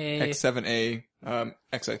 X7A. X7A,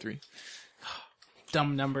 XI3.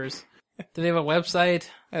 Dumb numbers. Do they have a website?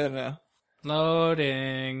 I don't know.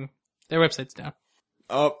 Loading. Their website's down.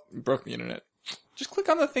 Oh, broke the internet. Just click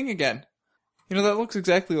on the thing again. That looks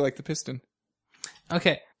exactly like the Piston.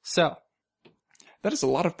 Okay, so. That is a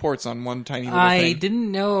lot of ports on one tiny little thing. I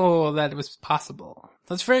didn't know that it was possible.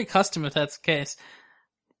 That's very custom if that's the case.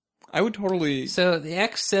 I would totally... So the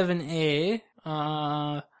X7A,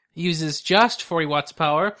 uses just 40 watts of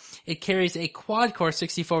power. It carries a quad-core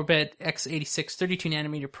 64-bit x86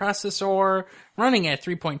 32nm processor running at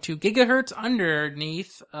 3.2 gigahertz.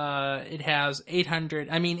 Underneath, it has 8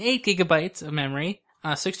 gigabytes of memory,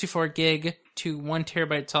 64 gig to 1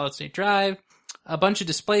 terabyte solid-state drive, a bunch of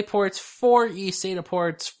display ports, 4 eSATA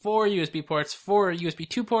ports, 4 USB ports, 4 USB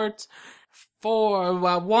 2 ports,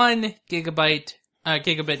 1 gigabit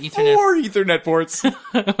Ethernet. 4 Ethernet ports.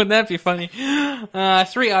 Wouldn't that be funny?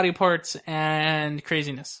 3 audio ports and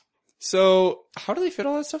craziness. So, how do they fit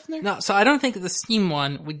all that stuff in there? No, so I don't think the Steam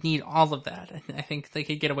one would need all of that. I think they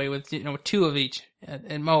could get away with 2 of each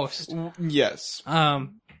at most. Yes.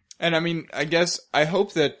 And I mean, I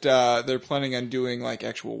hope that they're planning on doing like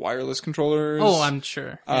actual wireless controllers. Oh, I'm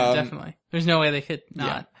sure. Yeah, definitely. There's no way they could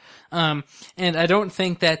not. And I don't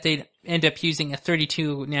think that they'd end up using a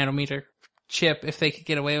 32 nanometer chip if they could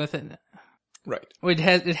get away with it. Right.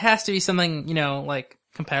 It has to be something, like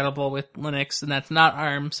compatible with Linux, and that's not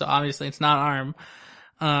ARM, so obviously it's not ARM.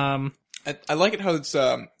 I like it how it's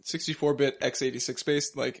 64-bit x86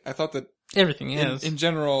 based. Like, I thought that Everything is. in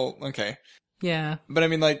general, okay. Yeah. But I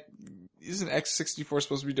mean, like, isn't x64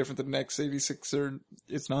 supposed to be different than x86, or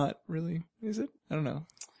it's not really, is it? I don't know.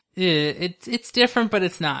 It's different, but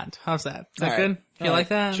it's not. How's that? Is that good? You like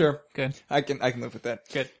that? Sure. Good. I can live with that.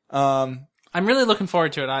 Good. I'm really looking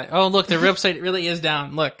forward to it. Look, their website really is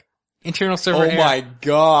down. Look. Internal server error. Oh my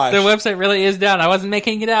gosh. Their website really is down. I wasn't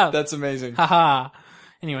making it out. That's amazing. Haha.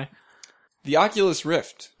 Anyway. The Oculus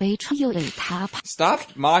Rift.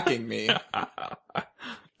 Stop mocking me.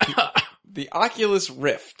 The Oculus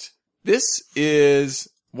Rift. This is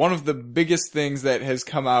one of the biggest things that has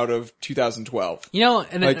come out of 2012.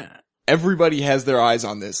 And everybody has their eyes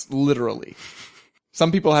on this, literally.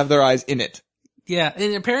 Some people have their eyes in it. Yeah,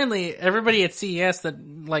 and apparently everybody at CES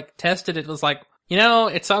that tested it was like,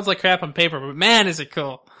 it sounds like crap on paper, but man, is it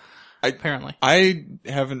cool. Apparently. I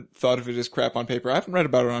haven't thought of it as crap on paper. I haven't read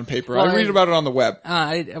about it on paper. I read about it on the web.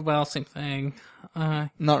 Same thing.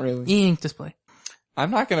 Not really. E-ink display.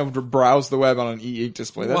 I'm not going to browse the web on an e-ink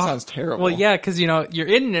display. That sounds terrible. Well, yeah, because, your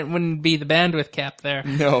internet wouldn't be the bandwidth cap there.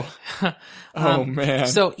 No. Oh, man.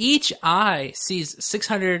 So each eye sees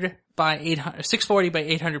 640 by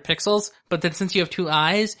 800 pixels, but then since you have two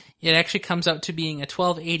eyes, it actually comes out to being a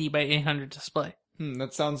 1280 by 800 display.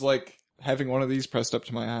 That sounds like having one of these pressed up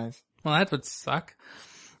to my eyes. Well, that would suck.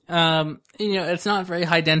 It's not very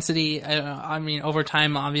high density. I mean, over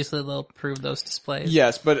time, obviously, they'll improve those displays.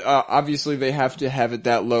 Yes, but obviously they have to have it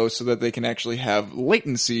that low so that they can actually have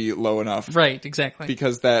latency low enough. Right, exactly.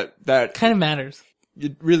 Because that kind of matters.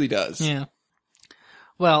 It really does. Yeah.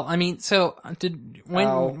 Well, I mean, so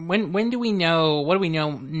when do we know? What do we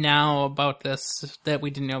know now about this that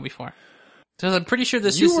we didn't know before? Because I'm pretty sure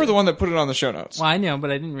this. You were the one that put it on the show notes. Well, I know,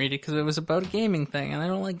 but I didn't read it because it was about a gaming thing, and I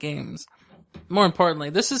don't like games. More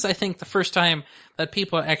importantly, this is, I think, the first time that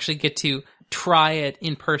people actually get to try it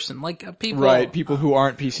in person. Like, people... Right, people who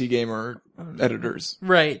aren't PC gamer editors.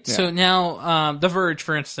 Right. Yeah. So now, The Verge,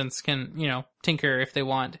 for instance, can, tinker if they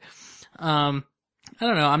want. I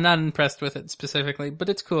don't know. I'm not impressed with it specifically, but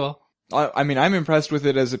it's cool. I mean, I'm impressed with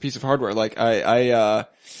it as a piece of hardware. Like, I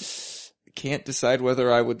can't decide whether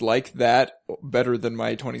I would like that better than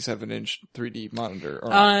my 27-inch 3D monitor. Or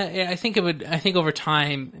I think over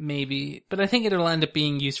time, maybe, but I think it'll end up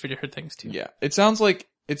being used for different things too. Yeah. It sounds like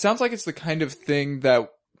it's the kind of thing that,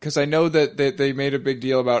 cause I know that they made a big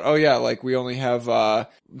deal about, oh yeah, like we only have,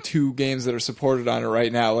 2 games that are supported on it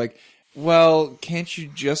right now. Like, well, can't you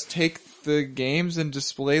just take the games and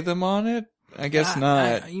display them on it? I guess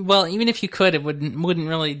not. Well, even if you could, it wouldn't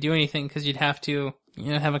really do anything because you'd have to,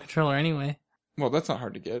 have a controller anyway. Well, that's not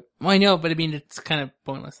hard to get. Well, I know, but I mean, it's kind of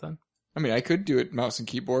pointless then. I mean, I could do it mouse and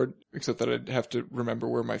keyboard, except that I'd have to remember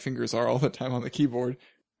where my fingers are all the time on the keyboard.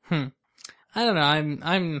 I don't know.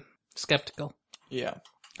 I'm skeptical. Yeah.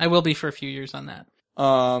 I will be for a few years on that.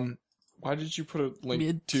 Why did you put a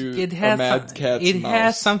link to a Mad Catz It mouse?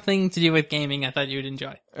 has something to do with gaming. I thought you would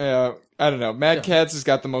enjoy. I don't know. Mad Catz has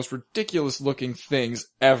got the most ridiculous looking things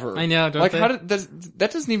ever. I know, don't like, they?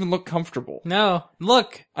 That doesn't even look comfortable. No,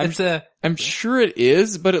 look, I'm sure it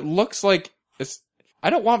is, but it looks like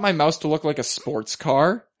I don't want my mouse to look like a sports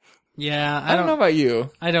car. Yeah, I don't know about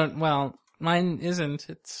you. Well, mine isn't.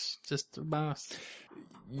 It's just a mouse.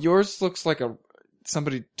 Yours looks like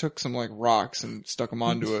somebody took some like rocks and stuck them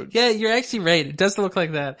onto it. Yeah, you're actually right. It does look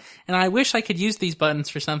like that. And I wish I could use these buttons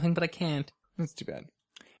for something, but I can't. That's too bad.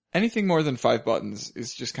 Anything more than 5 buttons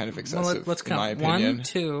is just kind of excessive, well, let's count. in my opinion. 1,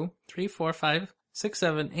 2, 3, 4, 5, 6,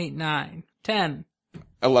 7, 8, 9, 10.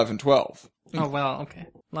 11, 12. Oh, well, okay.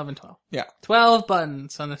 11, 12. Yeah. 12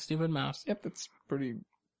 buttons on a stupid mouse. Yep, that's pretty,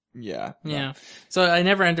 yeah. Yeah. So I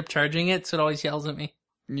never end up charging it, so it always yells at me.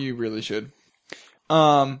 You really should.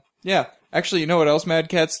 Yeah. Actually, you know what else Mad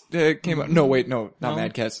Catz came out? No, wait, no, not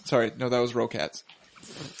Mad Catz. Sorry, no, that was Rocats.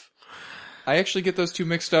 I actually get those two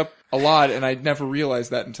mixed up a lot, and I never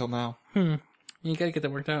realized that until now. You gotta get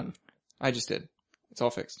that worked out. I just did. It's all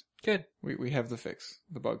fixed. Good. We have the fix,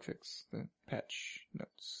 the bug fix, the patch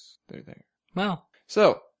notes. They're there. Well.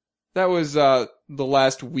 So, that was the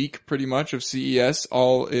last week, pretty much, of CES,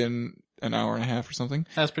 all in an hour and a half or something.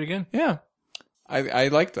 That was pretty good. Yeah. I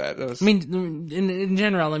liked that. I mean, in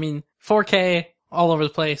general, 4K all over the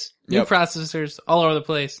place. New Yep. processors all over the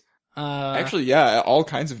place. Actually, yeah, all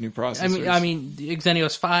kinds of new processors. I mean, the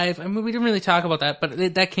Exynos 5. I mean, we didn't really talk about that,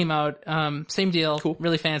 but that came out. Same deal. Cool.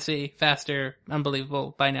 Really fancy, faster,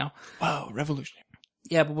 unbelievable by now. Wow, revolutionary.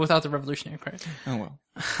 Yeah, but without the revolutionary part. Oh well.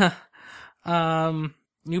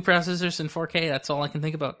 New processors in 4K. That's all I can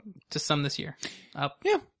think about to sum this year up.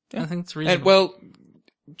 Yeah. I think it's reasonable. And, well,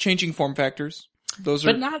 changing form factors. Those are.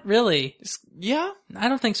 But not really. Yeah. I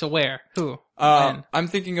don't think so. Where? Who? When? I'm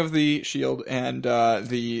thinking of the Shield and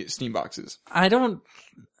the Steam boxes. I don't.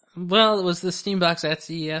 Well, was the Steam box at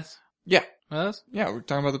CES? Yeah. Was? Yeah, we're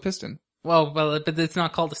talking about the Piston. Well, but it's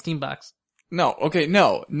not called the Steam box. No, okay,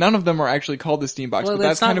 no. None of them are actually called the Steam box, Well, but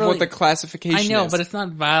that's kind of really, what the classification is. I know, but it's not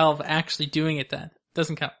Valve actually doing it then.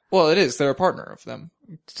 Doesn't count. Well, it is. They're a partner of them.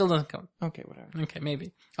 Still doesn't count. Okay, whatever. Okay,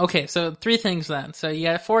 maybe. Okay, so 3 things then. So you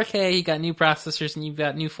got 4K, you got new processors, and you've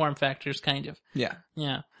got new form factors, kind of. Yeah.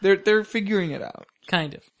 Yeah. They're figuring it out.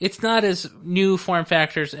 Kind of. It's not as new form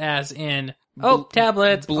factors as in,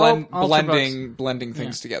 tablets, blending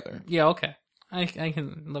things together. Yeah, okay. I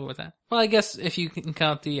can live with that. Well, I guess if you can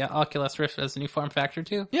count the Oculus Rift as a new form factor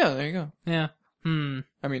too. Yeah, there you go. Yeah.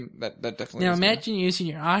 I mean, that definitely Now is imagine using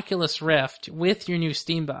your Oculus Rift with your new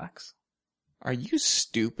Steam box. Are you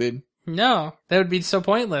stupid? No, that would be so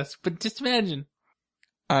pointless, but just imagine.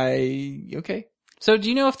 Okay. So do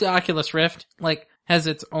you know if the Oculus Rift, has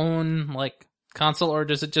its own, console, or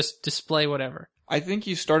does it just display whatever? I think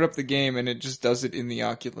you start up the game and it just does it in the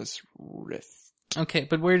Oculus Rift. Okay,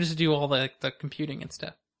 but where does it do all the computing and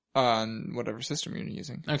stuff? On whatever system you're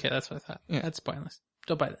using. Okay, that's what I thought. Yeah. That's pointless.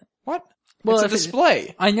 Don't buy that. What? Well, it's a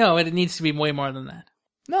display. I know, it needs to be way more than that.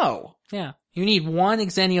 No. Yeah. You need one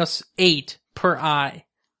Exynos 8 per eye.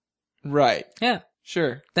 Right. Yeah.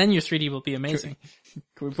 Sure. Then your 3D will be amazing.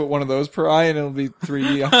 Can we put one of those per eye and it'll be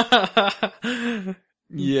 3D?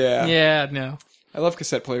 Yeah. Yeah, no. I love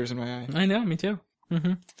cassette players in my eye. I know, me too.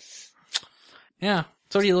 Mm-hmm. Yeah.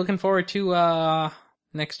 So what are you looking forward to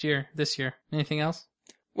next year, this year? Anything else?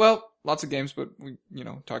 Well, lots of games, but we, talk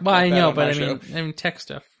about that. Well, I know, on but my show. I mean tech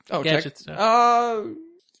stuff. Oh, gadget stuff.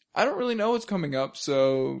 I don't really know what's coming up,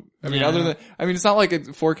 so it's not like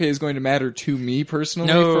 4K is going to matter to me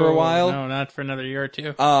personally for a while. No, not for another year or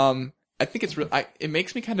two. I think it's it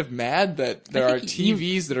makes me kind of mad that there are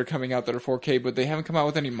TVs that are coming out that are 4K, but they haven't come out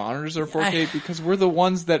with any monitors that are 4K because we're the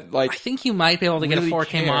ones that I think you might be able to really get a 4K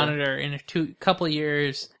care. monitor in a couple of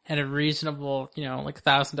years at a reasonable,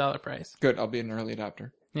 $1,000 price. Good, I'll be an early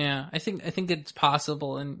adopter. Yeah, I think it's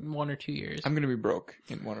possible in 1 or 2 years. I'm going to be broke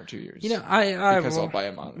in 1 or 2 years. Because I'll buy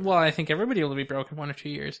a monitor. Well, I think everybody will be broke in 1 or 2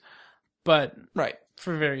 years, but right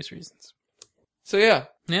for various reasons. So yeah,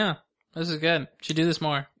 this is good. Should do this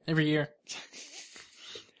more every year.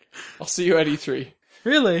 I'll see you at E3.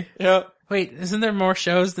 Really? Yeah. Wait, isn't there more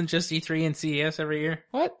shows than just E3 and CES every year?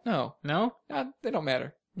 What? No. No? They don't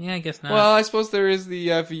matter. Yeah, I guess not. Well, I suppose there is the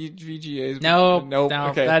VGAs. No,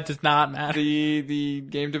 okay. That does not matter. The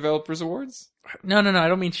Game Developers Awards? No, I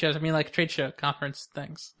don't mean shows. I mean trade show conference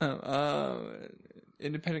things.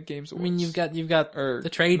 Independent Games Awards. I mean, you've got the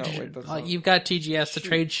trade. You've got TGS, the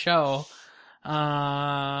trade show.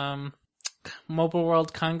 Mobile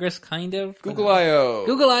World Congress, kind of. Google I/O.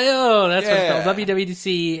 That's what it's called.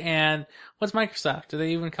 WWDC and what's Microsoft? Do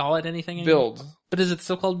they even call it anything anymore? Build. But is it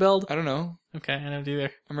still called Build? I don't know. Okay, I don't either.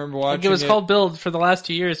 I remember watching it was called Build for the last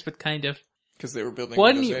 2 years, but kind of. Because they were building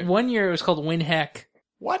one year it was called WinHeck.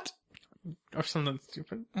 What? Or something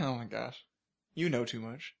stupid. Oh my gosh. You know too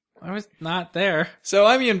much. I was not there. So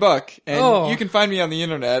I'm Ian Buck, and you can find me on the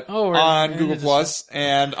internet on Google Plus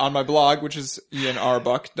and on my blog, which is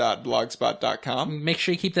ianrbuck.blogspot.com. Make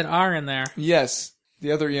sure you keep that R in there. Yes.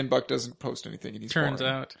 The other Ian Buck doesn't post anything, and he's Turns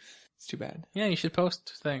boring. out. It's too bad. Yeah, you should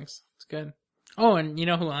post things. It's good. Oh, and you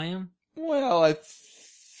know who I am? Well, I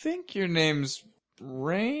think your name's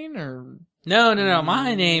Rain, or... No.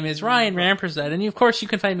 My name is Ryan Rampersad, and of course you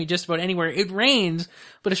can find me just about anywhere it rains,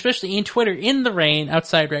 but especially in Twitter in the rain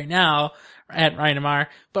outside right now at RyanMR,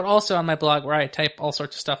 but also on my blog where I type all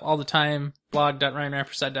sorts of stuff all the time,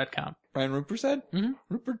 blog.ryanrampersad.com. Ryan Rampersad?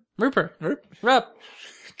 Mm-hmm. Rupert. Rup.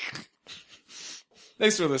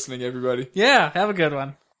 Thanks for listening, everybody. Yeah, have a good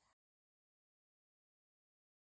one.